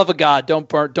 please, for the love of God, don't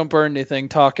burn anything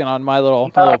talking on my little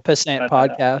pissant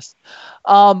podcast.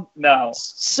 No.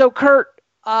 So, Curt,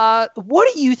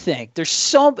 what do you think?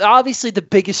 There's obviously the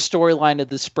biggest storyline of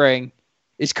the spring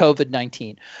is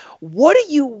COVID-19. What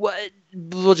do you?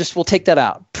 We'll take that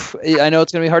out. I know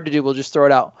it's going to be hard to do. We'll just throw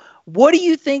it out. What do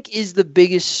you think is the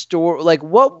biggest story? Like,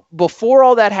 what, before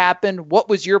all that happened, what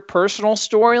was your personal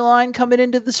storyline coming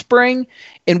into the spring?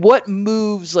 And what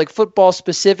moves, like football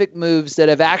specific moves that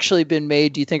have actually been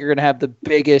made, do you think are going to have the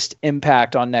biggest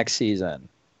impact on next season?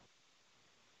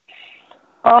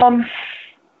 I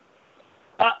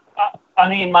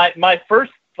mean, my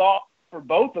first thought for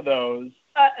both of those,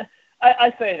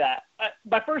 I say that.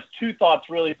 My first 2 thoughts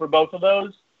really for both of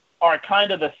those are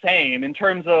kind of the same in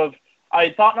terms of,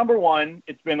 I thought number one,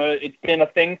 it's been a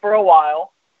thing for a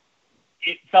while.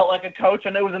 It felt like a coach,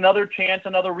 and it was another chance,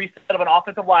 another reset of an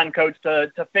offensive line coach to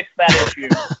fix that issue.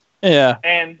 Yeah.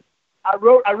 And I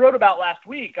wrote about last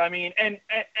week. I mean,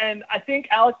 and I think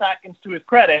Alex Atkins, to his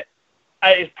credit,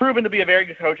 is proven to be a very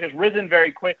good coach, has risen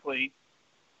very quickly,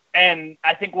 and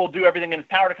I think will do everything in his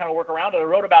power to kind of work around it. I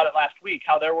wrote about it last week,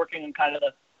 how they're working on kind of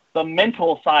the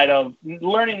mental side of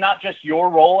learning not just your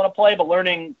role in a play, but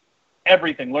learning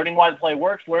everything, learning why the play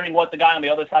works, learning what the guy on the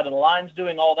other side of the line is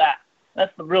doing, all that.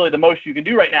 That's really the most you can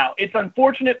do right now. It's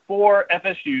unfortunate for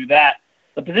FSU that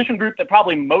the position group that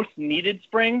probably most needed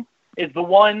spring is the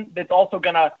one that's also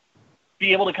going to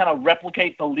be able to kind of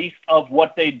replicate the least of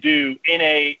what they do in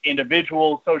a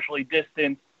individual, socially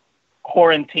distanced,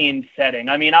 quarantine setting.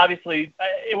 I mean, obviously,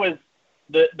 it was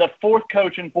the 4th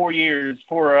coach in 4 years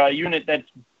for a unit that's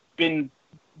been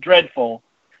dreadful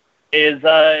is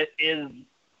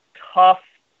tough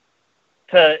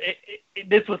to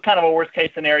this was kind of a worst case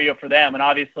scenario for them, and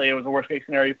obviously it was a worst case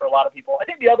scenario for a lot of people. I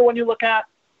think the other one you look at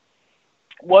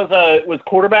was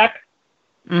quarterback.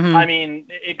 Mm-hmm. I mean,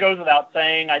 it goes without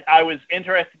saying. I was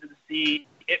interested to see.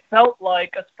 It felt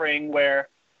like a spring where,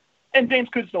 and James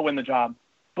could still win the job,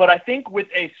 But I think with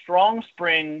a strong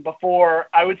spring before,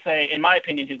 I would say, in my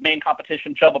opinion, his main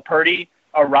competition, Chubba Purdy,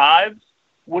 arrives,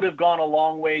 would have gone a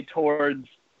long way towards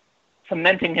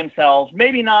cementing himself,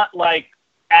 maybe not like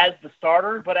as the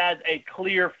starter, but as a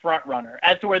clear front runner,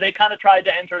 as to where they kind of tried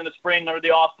to enter in the spring under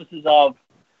the auspices of,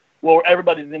 well,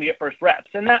 everybody's going to get first reps.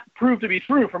 And that proved to be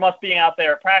true from us being out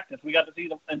there at practice. We got to see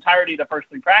the entirety of the first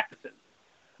 3 practices.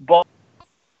 But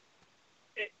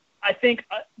I think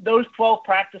those 12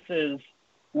 practices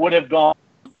would have gone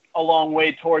a long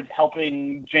way towards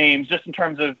helping James, just in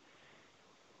terms of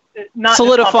not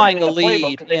solidifying the playbook, lead.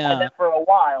 because they had that for a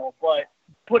while, but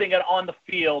putting it on the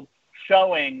field,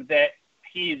 showing that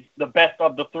he's the best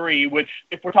of the 3, which,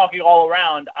 if we're talking all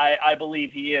around, I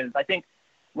believe he is. I think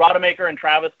Rodemaker and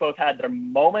Travis both had their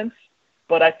moments,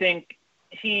 but I think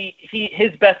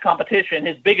his best competition,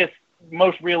 his biggest,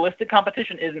 most realistic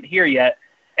competition isn't here yet.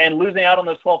 And losing out on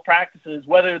those 12 practices,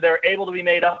 whether they're able to be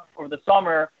made up over the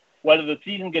summer, whether the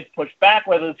season gets pushed back,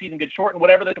 whether the season gets shortened,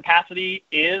 whatever the capacity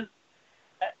is,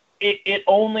 it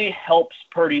only helps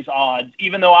Purdy's odds,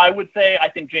 even though I would say I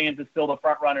think James is still the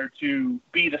front runner to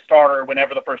be the starter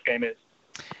whenever the first game is.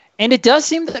 And it does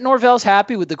seem that Norvell's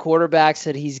happy with the quarterbacks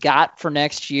that he's got for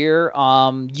next year.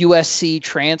 USC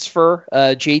transfer,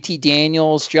 JT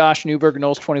Daniels, Josh Newberg,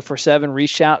 Knowles 24/7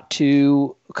 reached out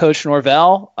to Coach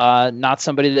Norvell, not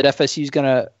somebody that FSU is going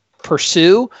to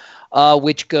pursue,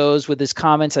 which goes with his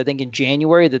comments, I think, in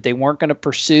January that they weren't going to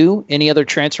pursue any other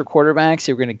transfer quarterbacks.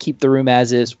 They were going to keep the room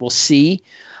as is. We'll see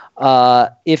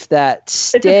if that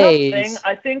stays. It's a tough thing.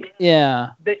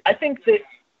 I think that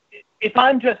if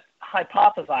I'm just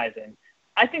hypothesizing,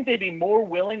 I think they'd be more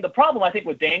willing. The problem, I think,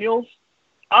 with Daniels,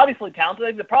 obviously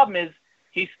talented, the problem is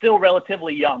he's still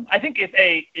relatively young. I think if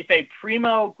a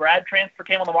primo grad transfer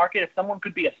came on the market, if someone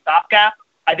could be a stopgap,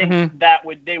 I think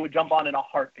they would jump on in a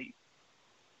heartbeat.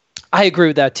 I agree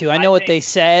with that too. I know what they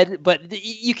said, but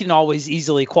you can always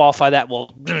easily qualify that.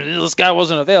 Well, this guy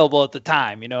wasn't available at the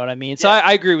time. You know what I mean? So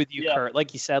I agree with you, Kurt.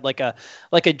 Like you said, like a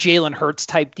Jalen Hurts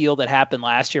type deal that happened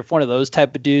last year. If one of those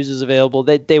type of dudes is available,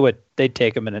 they'd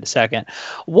take him in a second.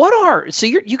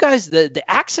 You guys, the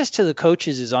access to the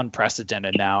coaches is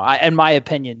unprecedented now. In my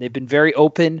opinion, they've been very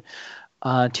open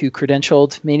to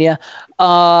credentialed media,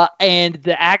 and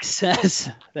the access.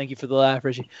 Thank you for the laugh,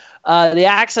 Richie. The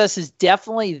access is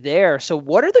definitely there. So,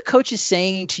 what are the coaches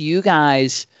saying to you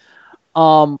guys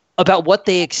about what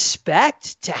they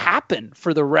expect to happen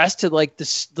for the rest of like the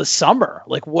summer?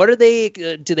 Like, what are they?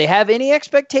 Do they have any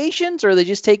expectations, or are they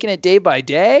just taking it day by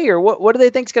day, or what do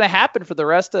they think is going to happen for the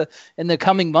rest of in the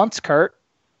coming months, Kurt?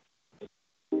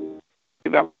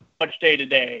 Much day to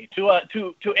day.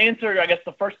 To answer, I guess,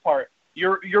 the first part.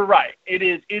 You're right. It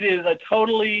is a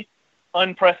totally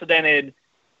unprecedented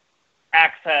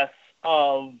access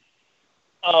of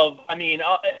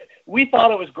we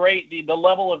thought it was great, the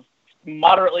level of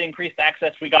moderately increased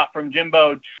access we got from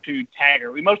Jimbo to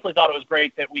Taggart. We mostly thought it was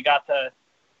great that we got to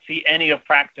see any of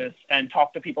practice and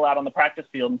talk to people out on the practice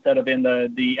field instead of in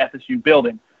the FSU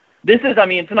building. This is,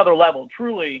 it's another level.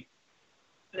 Truly,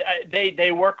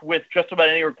 they work with just about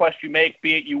any request you make,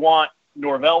 be it you want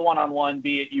Norvell one-on-one,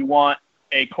 be it you want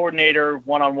a coordinator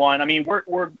one-on-one.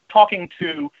 We're talking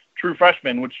to true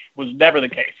freshmen, which was never the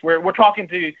case. We're talking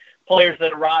to players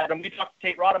that arrived, and we talked to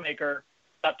Tate Rodemaker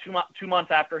about 2 months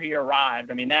after he arrived.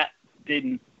 That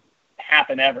didn't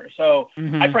happen ever. So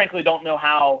I frankly don't know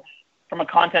how, from a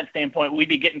content standpoint, we'd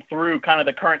be getting through kind of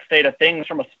the current state of things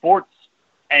from a sports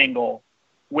angle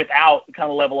without the kind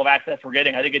of level of access we're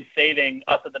getting. I think it's saving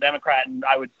us at the Democrat, and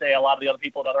I would say a lot of the other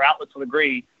people at other outlets would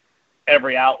agree,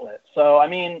 every outlet. So,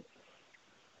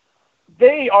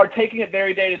 they are taking it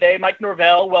very day to day. Mike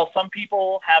Norvell, some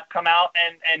people have come out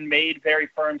and made very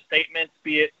firm statements,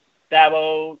 be it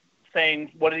Dabo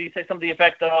saying, what did he say? Something to the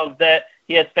effect of that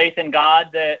he has faith in God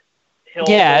that he'll.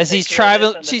 Yeah, as he's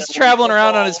traveling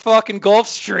around on his fucking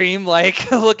Gulfstream, like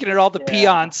looking at all the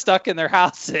peons stuck in their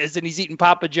houses, and he's eating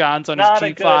Papa John's on his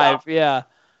G5. Yeah.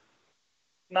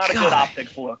 Not a good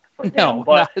optics look for him.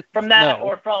 But from that,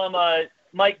 or from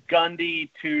Mike Gundy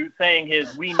to saying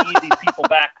we need these people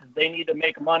back because they need to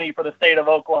make money for the state of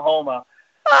Oklahoma.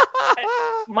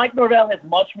 Mike Norvell has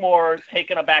much more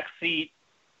taken a back seat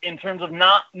in terms of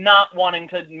not wanting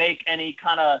to make any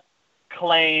kind of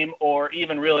claim or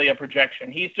even really a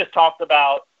projection. He's just talked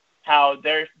about how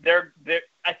they're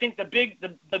I think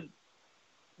the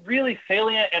really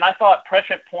salient and I thought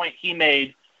prescient point he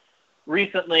made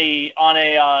recently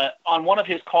on one of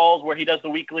his calls where he does the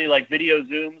weekly video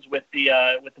Zooms with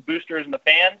the boosters and the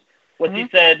fans, was he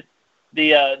said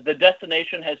the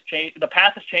destination has changed, the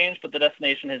path has changed, but the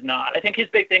destination has not. I think his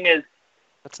big thing is,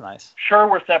 that's nice. Sure,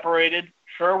 we're separated.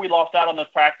 Sure, we lost out on those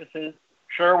practices.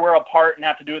 Sure, we're apart and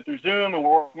have to do it through Zoom, and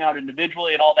we're working out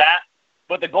individually and all that.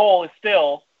 But the goal is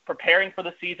still preparing for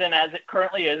the season as it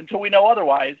currently is until we know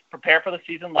otherwise. Prepare for the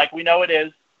season like we know it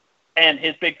is. And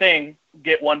his big thing,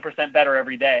 get 1% better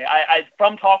every day.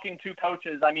 From talking to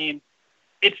coaches, I mean,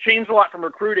 it's changed a lot from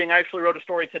recruiting. I actually wrote a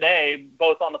story today,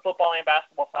 both on the football and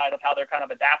basketball side, of how they're kind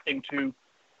of adapting to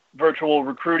virtual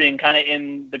recruiting kind of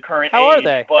in the current age. How are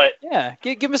they? But yeah,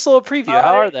 give us a little preview.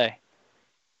 How are they?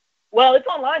 Well, it's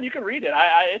online. You can read it.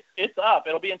 It's up.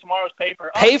 It'll be in tomorrow's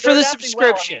paper. Pay for the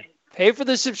subscription. Well, I mean, pay for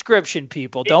the subscription,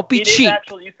 people. Don't be cheap.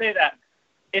 Actually, you say that.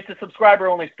 It's a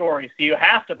subscriber-only story, so you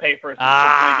have to pay for a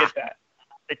subscription to get that.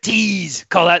 The tease.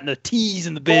 Call that the tease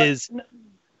in the biz.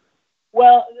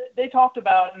 Well, they talked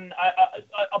about, and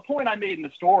a point I made in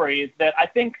the story is that I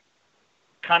think,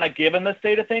 kind of given the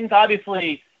state of things,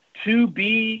 obviously, to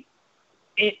be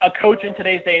a coach in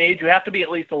today's day and age, you have to be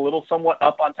at least a little somewhat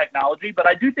up on technology. But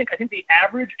I think the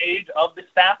average age of the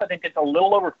staff, I think it's a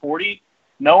little over 40.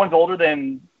 No one's older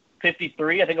than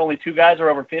 53. I think only 2 guys are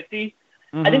over 50.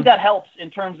 Mm-hmm. I think that helps in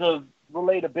terms of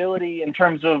relatability, in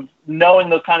terms of knowing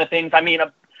those kind of things. I mean,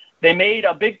 they made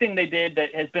a big thing they did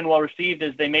that has been well received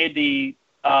is they made the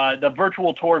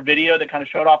virtual tour video that kind of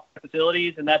showed off the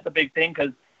facilities, and that's a big thing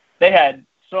because they had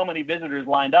so many visitors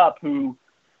lined up who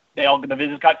the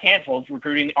visits got canceled.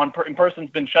 Recruiting in person's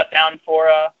been shut down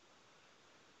for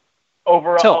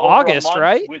over August, a month,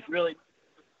 right? With really,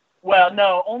 well,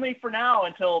 no, only for now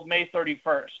until May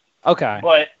 31st. Okay.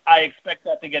 But I expect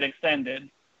that to get extended.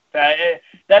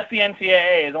 That's the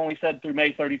NCAA has only said through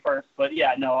May 31st. But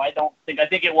yeah, no, I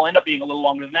think it will end up being a little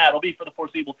longer than that. It'll be for the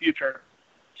foreseeable future.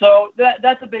 So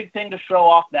that's a big thing to show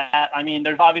off that. I mean,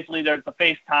 there's the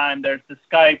FaceTime, there's the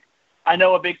Skype. I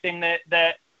know a big thing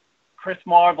that Chris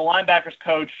Marr, the linebackers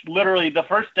coach, literally the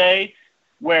first day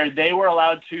where they were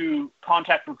allowed to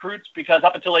contact recruits, because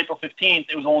up until April 15th,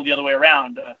 it was only the other way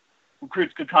around.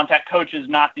 Recruits could contact coaches,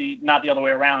 not the other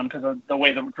way around, because of the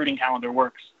way the recruiting calendar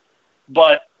works.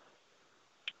 But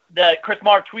Chris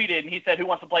Marr tweeted, and he said, "Who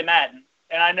wants to play Madden?"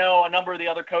 And I know a number of the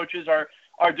other coaches are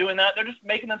doing that. They're just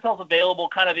making themselves available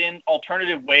kind of in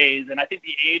alternative ways. And I think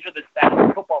the age of the staff,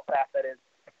 the football staff that is,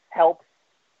 helps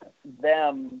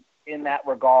them in that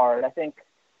regard. I think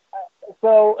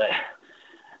so.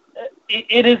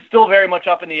 It is still very much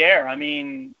up in the air. I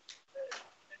mean,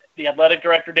 the athletic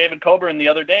director, David Coburn, the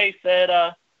other day said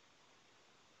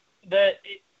that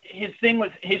his thing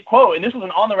was his quote, and this was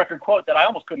an on-the-record quote that I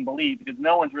almost couldn't believe because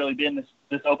no one's really been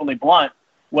this openly blunt,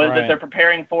 was that they're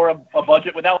preparing for a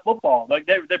budget without football. Like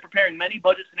they're preparing many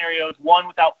budget scenarios, one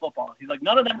without football. He's like,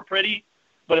 none of them are pretty,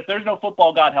 but if there's no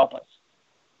football, God help us.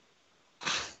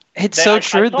 It's so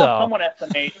true, though.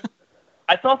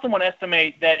 I saw someone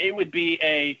estimate that it would be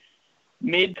a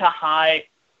mid to high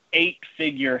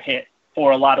 8-figure hit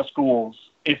for a lot of schools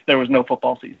if there was no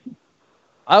football season.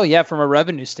 Oh yeah, from a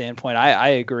revenue standpoint, I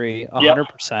agree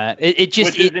 100%. Which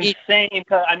is insane.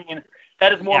 I mean,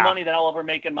 that is more money than I'll ever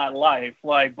make in my life.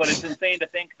 But it's insane to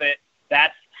think that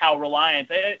that's how reliant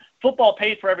football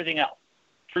pays for everything else.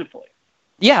 Truthfully.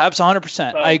 Yeah, that's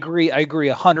 100%. So, I agree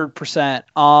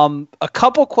 100%. A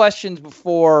couple questions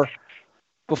before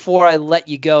I let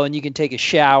you go, and you can take a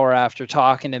shower after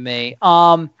talking to me.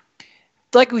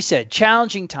 Like we said,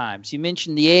 challenging times. You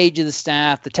mentioned the age of the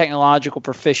staff, the technological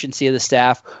proficiency of the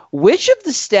staff. Which of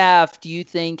the staff do you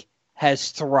think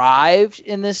has thrived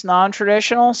in this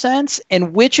non-traditional sense?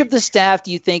 And which of the staff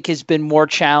do you think has been more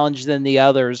challenged than the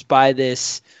others by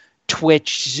this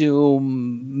Twitch,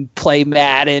 Zoom, play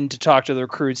Madden to talk to the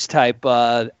recruits type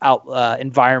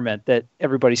environment that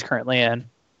everybody's currently in?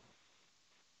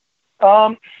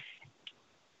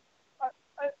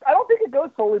 I don't think it goes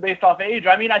solely based off age.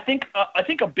 I mean, I think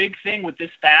a big thing with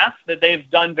this staff that they've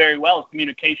done very well is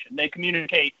communication. They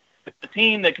communicate with the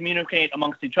team. They communicate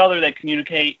amongst each other. They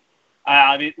communicate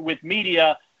with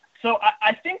media. So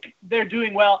I think they're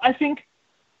doing well. I think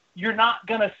you're not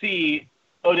going to see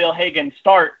Odell Hagan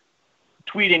start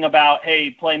tweeting about,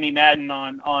 hey, play me Madden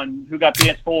on who got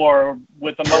PS4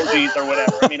 with emojis or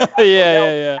whatever. I mean,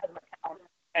 yeah.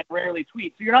 And rarely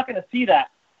tweets. So you're not going to see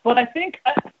that. But I think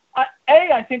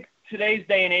I think today's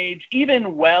day and age, even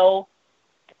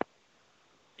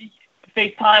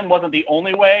FaceTime wasn't the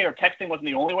only way, or texting wasn't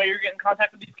the only way you're getting in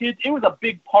contact with these kids. It was a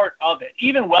big part of it.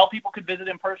 Even people could visit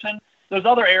in person. Those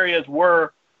other areas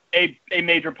were a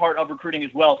major part of recruiting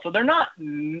as well. So they're not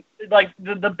like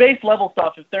the base level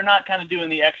stuff. If they're not kind of doing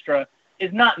the extra,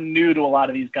 is not new to a lot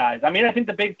of these guys. I mean, I think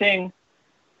the big thing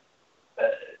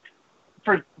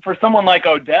for someone like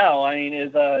Odell, I mean,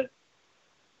 is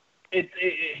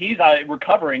he's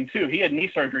recovering too. He had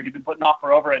knee surgery. He's been putting off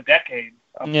for over a decade.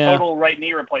 Total right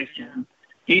knee replacement.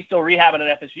 he's still rehabbing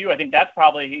at FSU. I think that's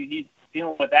probably he's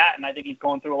dealing with that, and I think he's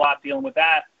going through a lot dealing with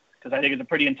that because I think it's a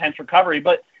pretty intense recovery.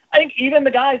 But I think even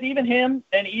the guys, even him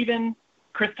and even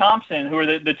Chris Thompson, who are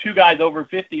the two guys over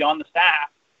 50 on the staff,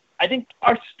 I think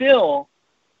are still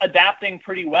adapting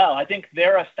pretty well. I think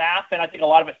they're a staff, and I think a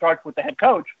lot of it starts with the head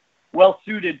coach, well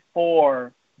suited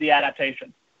for the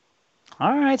adaptation.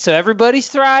 All right, so everybody's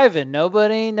thriving.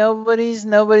 Nobody's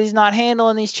not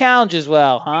handling these challenges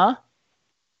well, huh?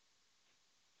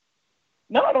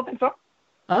 No, I don't think so.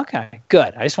 Okay,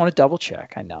 good. I just want to double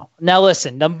check. I know. Now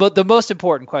listen, the most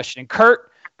important question, and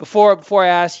Curt, before I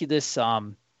ask you this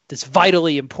this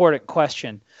vitally important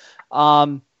question,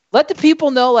 let the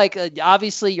people know,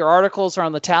 obviously your articles are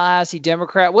on the Tallahassee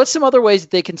Democrat. What's some other ways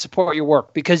that they can support your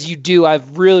work? Because you do.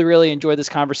 I've really, really enjoyed this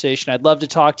conversation. I'd love to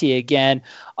talk to you again.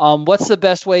 What's the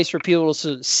best ways for people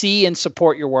to see and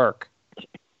support your work?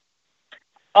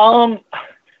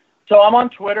 So I'm on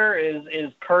Twitter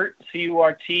is Curt,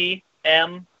 CURT,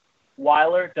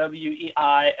 Weiler,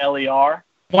 WEILER.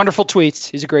 Wonderful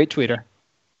tweets. He's a great tweeter.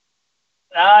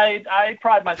 I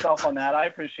pride myself on that. I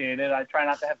appreciate it. I try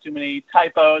not to have too many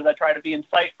typos. I try to be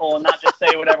insightful and not just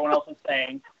say what everyone else is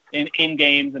saying in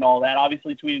games and all that.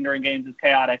 Obviously, tweeting during games is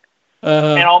chaotic.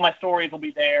 And all my stories will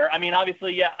be there. I mean,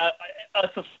 obviously, a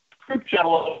subscription to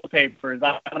local papers.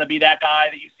 I'm going to be that guy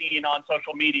that you've seen on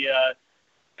social media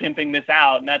pimping this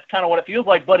out, and that's kind of what it feels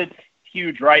like, but it's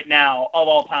huge right now of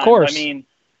all time. Of course. I mean,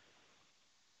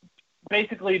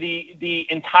 basically the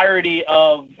entirety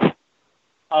of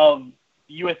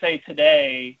USA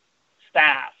Today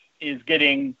staff is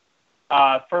getting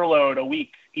furloughed a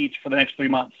week each for the next 3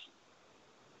 months.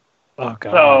 Oh,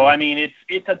 God. So, I mean,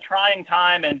 it's a trying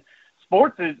time, and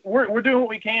sports we're doing what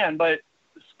we can, but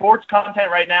sports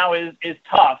content right now is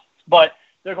tough. But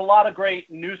there's a lot of great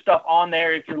new stuff on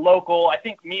there if you're local. I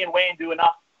think me and Wayne do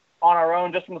enough on our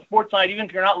own just from the sports side, even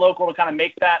if you're not local, to kind of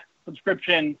make that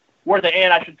subscription worth it.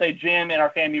 And I should say Jim and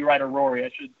our family writer Rory. I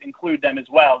should include them as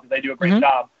well because they do a great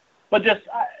job. But just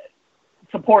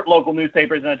support local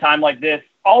newspapers in a time like this.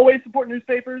 Always support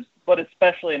newspapers, but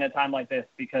especially in a time like this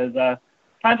because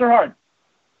times are hard.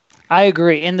 I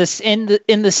agree. In the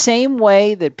same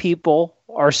way that people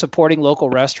are supporting local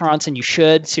restaurants, and you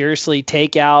should seriously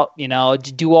take out,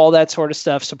 do all that sort of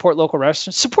stuff, support local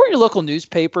restaurants, support your local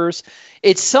newspapers.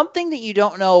 It's something that you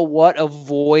don't know what a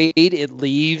void it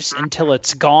leaves until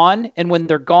it's gone. And when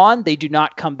they're gone, they do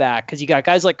not come back because you got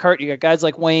guys like Curt, you got guys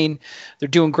like Wayne. They're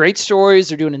doing great stories.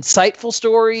 They're doing insightful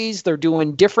stories. They're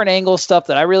doing different angle stuff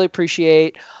that I really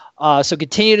appreciate. So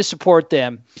continue to support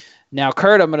them. Now,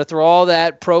 Curt, I'm going to throw all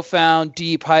that profound,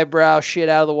 deep, highbrow shit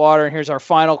out of the water, and here's our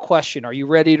final question. Are you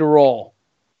ready to roll?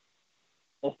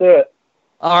 Let's do it.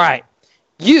 All right.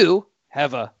 You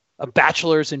have a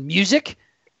bachelor's in music.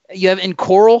 You have in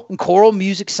choral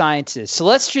music sciences. So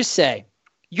let's just say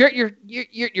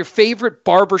your favorite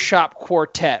barbershop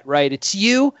quartet, right? It's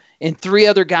you and three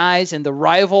other guys in the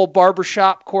rival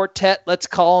barbershop quartet. Let's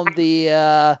call them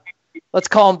the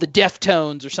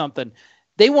Deftones or something.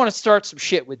 They want to start some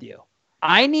shit with you.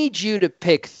 I need you to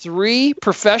pick 3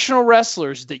 professional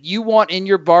wrestlers that you want in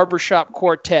your barbershop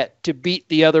quartet to beat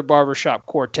the other barbershop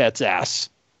quartet's ass.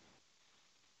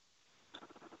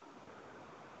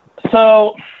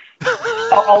 So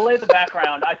I'll lay the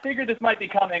background. I figured this might be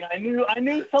coming. I knew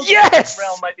something in this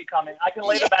realm might be coming. I can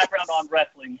lay the background on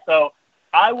wrestling. So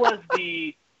I was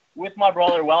with my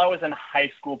brother while I was in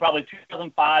high school, probably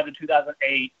 2005 to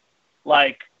 2008,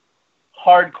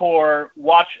 hardcore,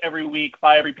 watch every week,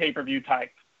 buy every pay-per-view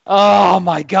type. Oh,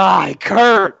 my God,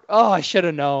 Curt. Oh, I should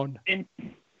have known. In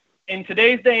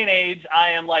today's day and age,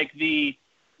 I am like the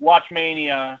watch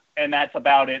mania, and that's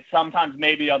about it. Sometimes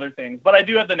maybe other things. But I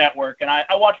do have the network, and I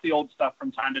watch the old stuff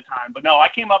from time to time. But no, I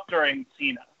came up during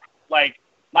Cena. My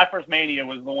first mania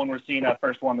was the one where Cena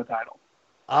first won the title.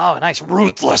 Oh, nice.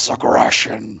 Ruthless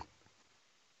aggression.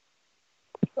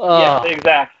 Yeah,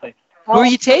 exactly. Who are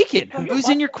you taking? Who's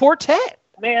in your quartet?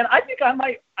 Man, I think I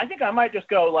might just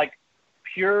go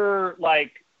pure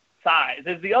size.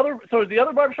 Is the other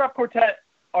barbershop quartet,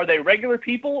 are they regular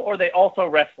people or are they also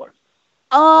wrestlers?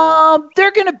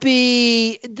 They're gonna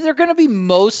be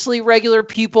mostly regular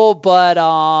people,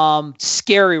 but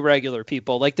scary regular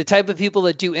people, like the type of people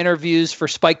that do interviews for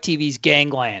Spike TV's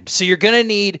Gangland. So you're gonna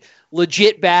need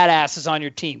legit badasses on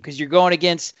your team because you're going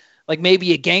against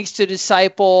maybe a gangster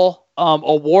disciple,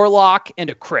 a warlock, and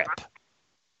a crip.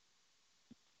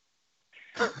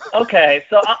 Okay,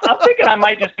 so I'm thinking I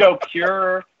might just go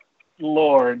pure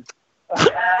Lord. So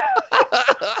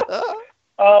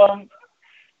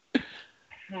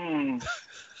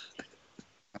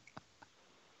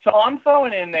I'm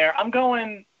throwing in there. I'm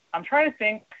trying to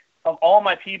think of all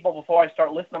my people before I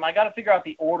start listing them. I got to figure out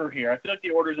the order here. I feel like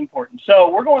the order is important. So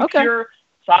we're going pure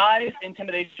size,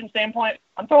 intimidation standpoint.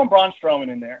 I'm throwing Braun Strowman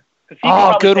in there because he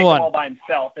can probably take them all by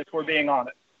himself. If we're being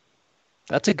honest.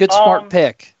 That's a good smart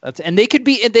pick. And they could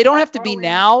be. They don't have to be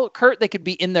now, Curt. They could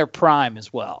be in their prime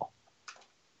as well.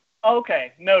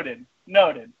 Okay, noted.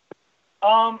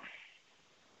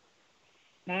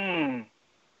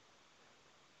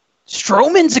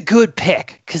 Strowman's a good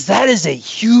pick because that is a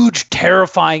huge,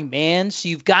 terrifying man. So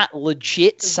you've got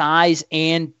legit size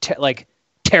and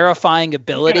terrifying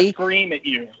ability. He's gonna scream at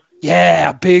you.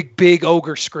 Yeah, big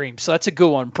ogre scream. So that's a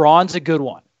good one. Braun's a good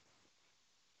one.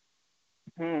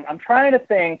 I'm trying to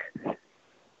think.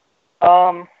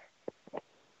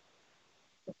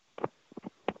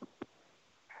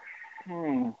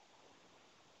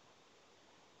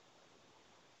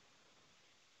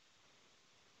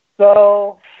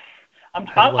 So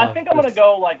I think I'm going to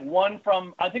go one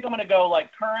from. I think I'm going to go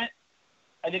current.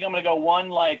 I think I'm going to go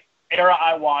one era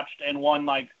I watched and one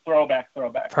throwback.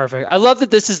 Perfect. I love that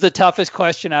this is the toughest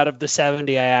question out of the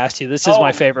 70 I asked you. This is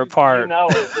my favorite part. You know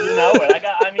it. I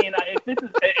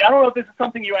don't know if this is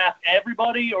something you ask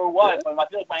everybody or what, but I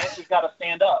feel like my answer's got to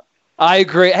stand up. I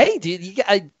agree. Hey, dude,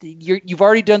 you've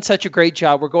already done such a great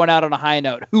job. We're going out on a high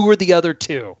note. Who were the other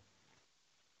two?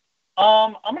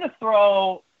 I'm going to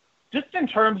throw, just in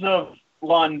terms of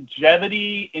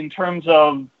longevity, in terms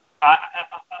of,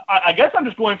 I guess I'm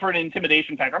just going for an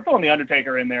intimidation factor. I'm throwing The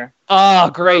Undertaker in there. Oh,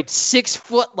 great. 6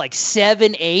 foot,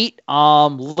 7, 8.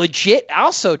 Legit.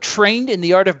 Also trained in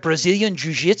the art of Brazilian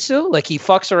Jiu-Jitsu. He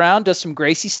fucks around, does some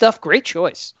Gracie stuff. Great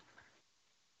choice.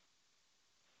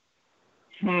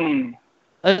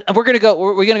 We're gonna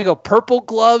go purple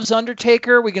gloves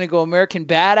Undertaker. We're gonna go American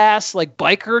Badass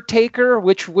biker Taker.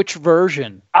 Which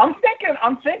version? I'm thinking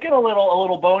a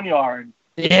little Boneyard.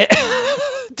 Yeah.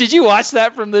 Did you watch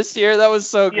that from this year? That was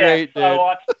so great, dude. I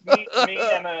watched. Me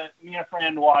and a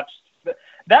friend watched.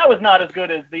 That was not as good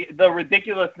as the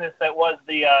ridiculousness that was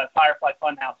the Firefly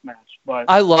Funhouse match. But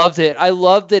I loved it. I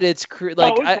love that it's it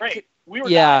was great. We were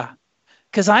dying.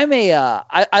 Because I'm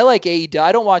I like AEW.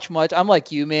 I don't watch much. I'm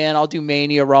like you, man. I'll do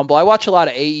Mania, Rumble. I watch a lot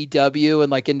of AEW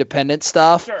and independent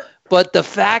stuff. Sure. But the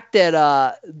fact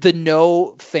that the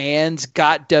no fans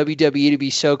got WWE to be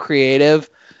so creative,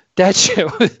 that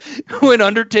shit when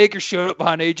Undertaker showed up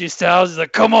behind AJ Styles, he's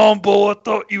like, "Come on, bull! I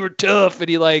thought you were tough," and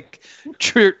he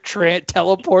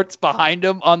teleports behind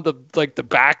him on the the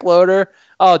backloader.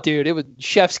 Oh, dude, it was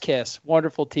chef's kiss.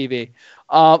 Wonderful TV.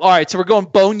 All right, so we're going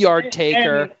Boneyard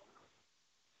Taker.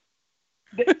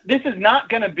 This is not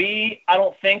going to be, I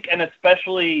don't think, an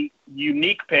especially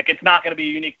unique pick. It's not going to be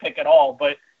a unique pick at all.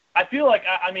 But I feel like,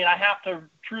 I have to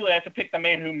pick the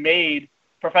man who made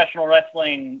professional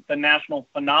wrestling the national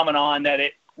phenomenon that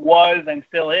it was and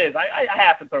still is. I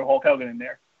have to throw Hulk Hogan in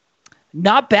there.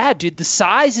 Not bad, dude. The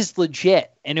size is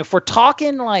legit. And if we're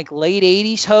talking late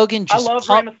 80s Hogan, I love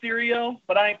Rey Mysterio,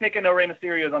 but I ain't picking no Rey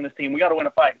Mysterios on this team. We got to win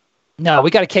a fight. No,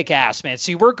 we got to kick ass, man.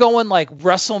 See, we're going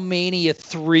WrestleMania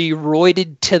 3,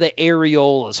 roided to the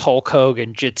areolas, Hulk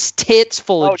Hogan. Just tits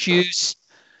full of juice.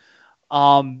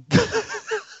 So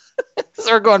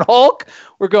we're going Hulk.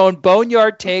 We're going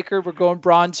Boneyard Taker. We're going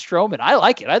Braun Strowman. I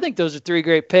like it. I think those are 3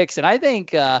 great picks. And I think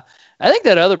that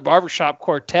other barbershop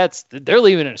quartets, they're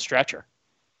leaving in a stretcher.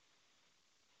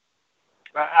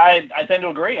 I tend to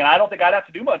agree. And I don't think I'd have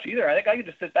to do much either. I think I could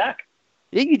just sit back.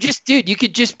 You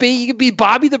could be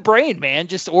Bobby the Brain, man.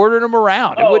 Just ordering them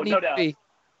around. It wouldn't even be.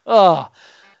 Oh,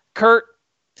 Curt,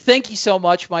 thank you so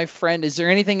much, my friend. Is there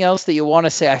anything else that you want to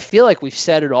say? I feel like we've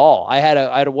said it all. I had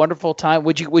a wonderful time.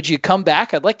 Would you come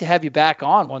back? I'd like to have you back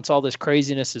on once all this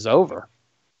craziness is over.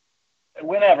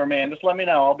 Whenever, man. Just let me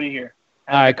know. I'll be here.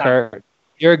 All right, Curt.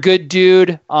 You're a good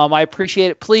dude. I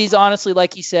appreciate it. Please, honestly,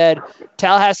 like you said,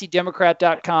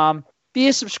 TallahasseeDemocrat.com. Be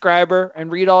a subscriber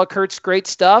and read all of Curt's great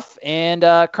stuff. And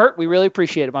Curt, we really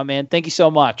appreciate it, my man. Thank you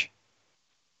so much.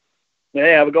 Yeah,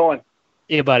 have a good one.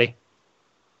 See you, buddy.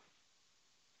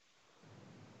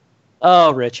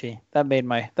 Oh, Richie,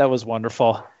 that was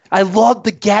wonderful. I love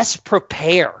the guests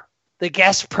prepare. The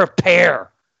guests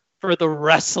prepare for the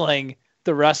wrestling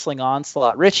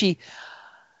onslaught. Richie,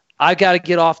 I got to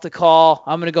get off the call.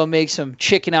 I'm going to go make some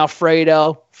chicken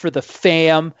Alfredo for the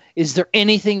fam. Is there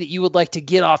anything that you would like to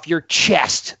get off your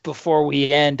chest before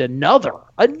we end another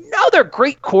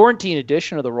great quarantine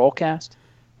edition of the Rowlcast?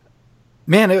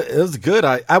 Man, it was good.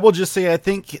 I will just say I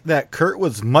think that Curt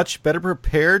was much better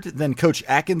prepared than Coach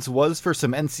Atkins was for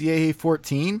some NCAA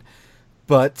 14,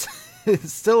 but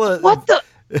it's still a... What the...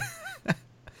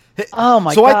 Oh,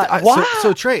 my God. Wow.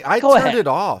 So, Trey, I turned it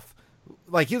off.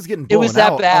 Like, he was getting blown out. It was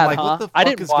that bad, I'm like, what the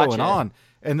fuck is going on?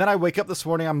 And then I wake up this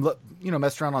morning, I'm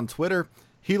messing around on Twitter.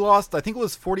 He lost, I think it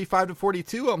was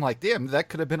 45-42. I'm like, damn, that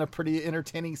could have been a pretty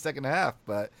entertaining second half.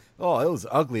 But, it was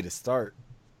ugly to start.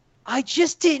 I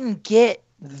just didn't get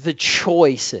the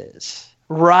choices,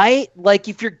 right? Like,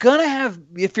 if you're going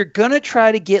to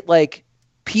try to get, like,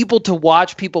 people to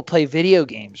watch people play video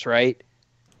games, right?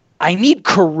 I need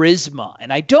charisma,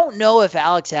 and I don't know if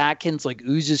Alex Atkins like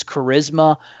oozes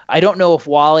charisma. I don't know if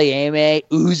Wally Ame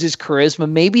oozes charisma.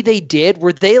 Maybe they did.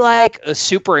 Were they like a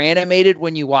super animated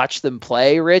when you watch them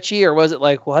play, Richie, or was it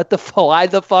like why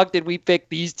the fuck did we pick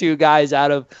these two guys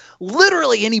out of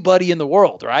literally anybody in the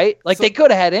world, right? Like they could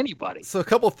have had anybody. So a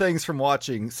couple things from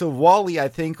watching. So Wally, I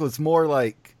think, was more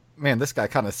like, man, this guy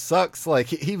kind of sucks. Like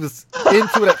he was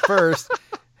into it at first.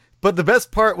 But the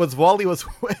best part was Wally was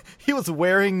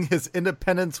wearing his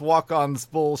Independence Walk-Ons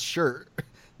full shirt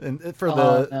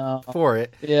for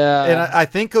it. Yeah. And I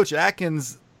think Coach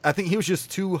Atkins, I think he was just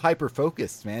too hyper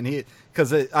focused, man.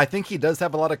 Because I think he does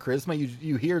have a lot of charisma.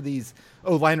 You hear these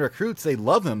O-line recruits, they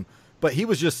love him, but he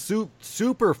was just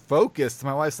super focused.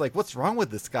 My wife's like, "What's wrong with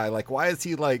this guy? Like, why is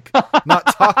he like not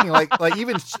talking?" like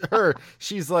even her,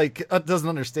 she's like doesn't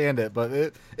understand it. But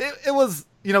it was.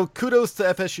 Kudos to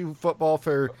FSU football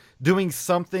for doing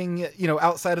something,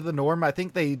 outside of the norm. I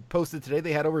think they posted today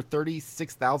they had over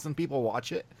 36,000 people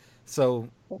watch it. So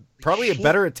probably a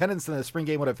better attendance than the spring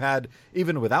game would have had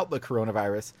even without the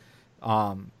coronavirus.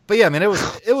 But yeah, man,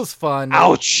 it was fun.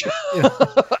 Ouch.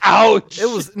 Ouch.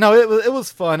 It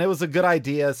was fun. It was a good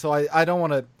idea. So I don't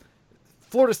want to.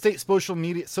 Florida State social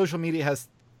media has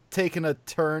taken a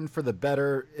turn for the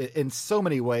better in so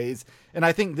many ways, and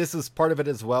I think this is part of it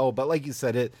as well. But like you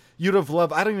said, you'd have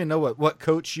loved. I don't even know what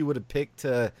coach you would have picked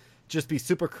to just be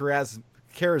super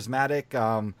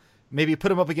charismatic. Maybe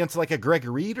put him up against like a Greg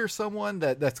Reed or someone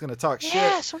that's going to talk shit.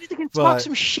 Yeah, somebody that can talk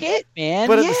some shit, man.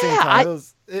 But at the same time,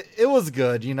 it was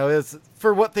good. It's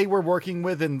for what they were working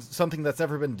with and something that's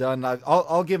ever been done.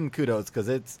 I'll give them kudos because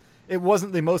it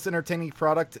wasn't the most entertaining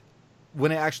product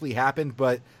when it actually happened,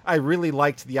 but I really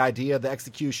liked the idea. The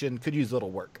execution could use a little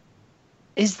work.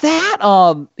 Is that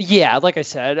yeah, like I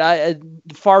said,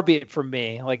 far be it from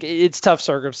me. Like it's tough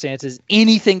circumstances.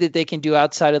 Anything that they can do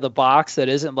outside of the box that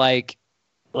isn't like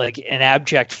an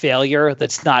abject failure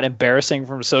that's not embarrassing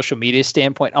from a social media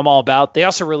standpoint, I'm all about. They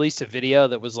also released a video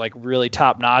that was like really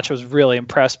top notch. I was really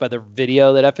impressed by the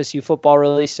video that FSU football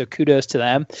released, so kudos to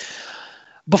them.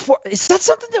 Is that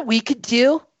something that we could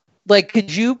do? Like,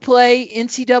 could you play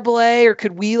NCAA, or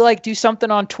could we like do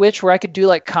something on Twitch where I could do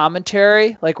like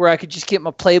commentary, like where I could just get my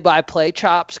play-by-play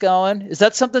chops going? Is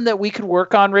that something that we could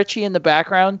work on, Richie, in the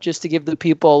background, just to give the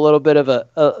people a little bit of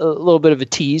a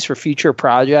tease for future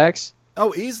projects?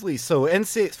 Oh, easily. So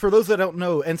for those that don't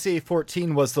know, NCAA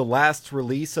 14 was the last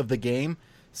release of the game.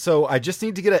 So I just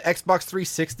need to get an Xbox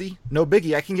 360. No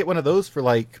biggie. I can get one of those for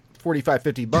like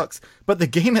 $45-$50, but the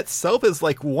game itself is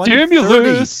like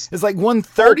 $130. It's like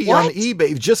 $130 on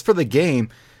eBay just for the game.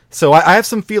 So I have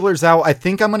some feelers out. I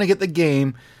think I'm gonna get the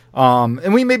game,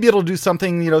 and we may be able to do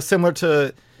something similar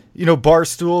to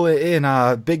Barstool in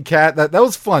Big Cat. That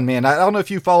was fun, man. I don't know if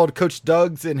you followed Coach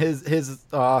Doug's and his reign as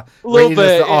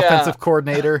the offensive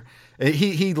coordinator.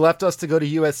 He left us to go to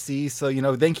USC,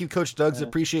 so thank you, Coach Doug's.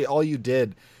 Appreciate all you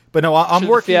did. But no, I'm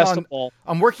working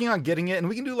on getting it, and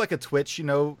we can do like a Twitch.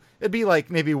 It'd be like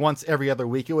maybe once every other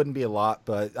week. It wouldn't be a lot,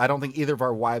 but I don't think either of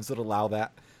our wives would allow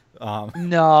that.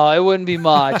 No, it wouldn't be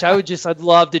much. I'd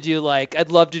love to do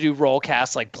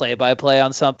Rowlcast like play-by-play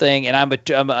on something, and I'm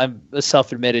a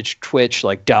self-admitted Twitch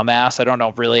like dumbass. I don't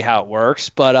know really how it works,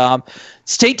 but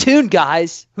stay tuned,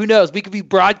 guys. Who knows? We could be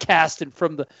broadcasting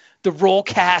from the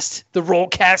Rowlcast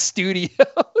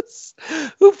studios.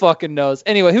 Who fucking knows?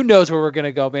 Anyway, who knows where we're going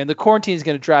to go, man? The quarantine is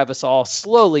going to drive us all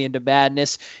slowly into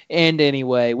madness. And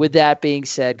anyway, with that being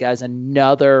said, guys,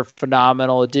 another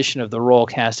phenomenal edition of the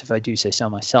Rowlcast, if I do say so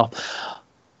myself.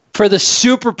 For the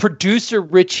super producer,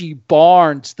 Richie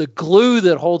Barnes, the glue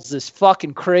that holds this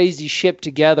fucking crazy ship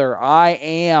together, I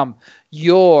am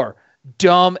your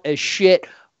dumb as shit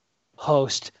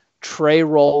host, Trey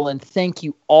Rowland. Thank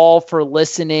you all for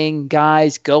listening,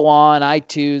 guys. Go on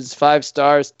iTunes, 5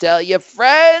 stars. Tell your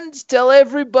friends, tell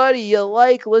everybody you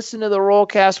listen to the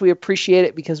Rowlcast. We appreciate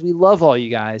it because we love all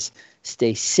you guys.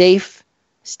 Stay safe,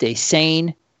 stay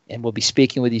sane, and we'll be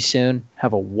speaking with you soon.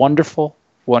 Have a wonderful,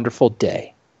 wonderful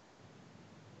day.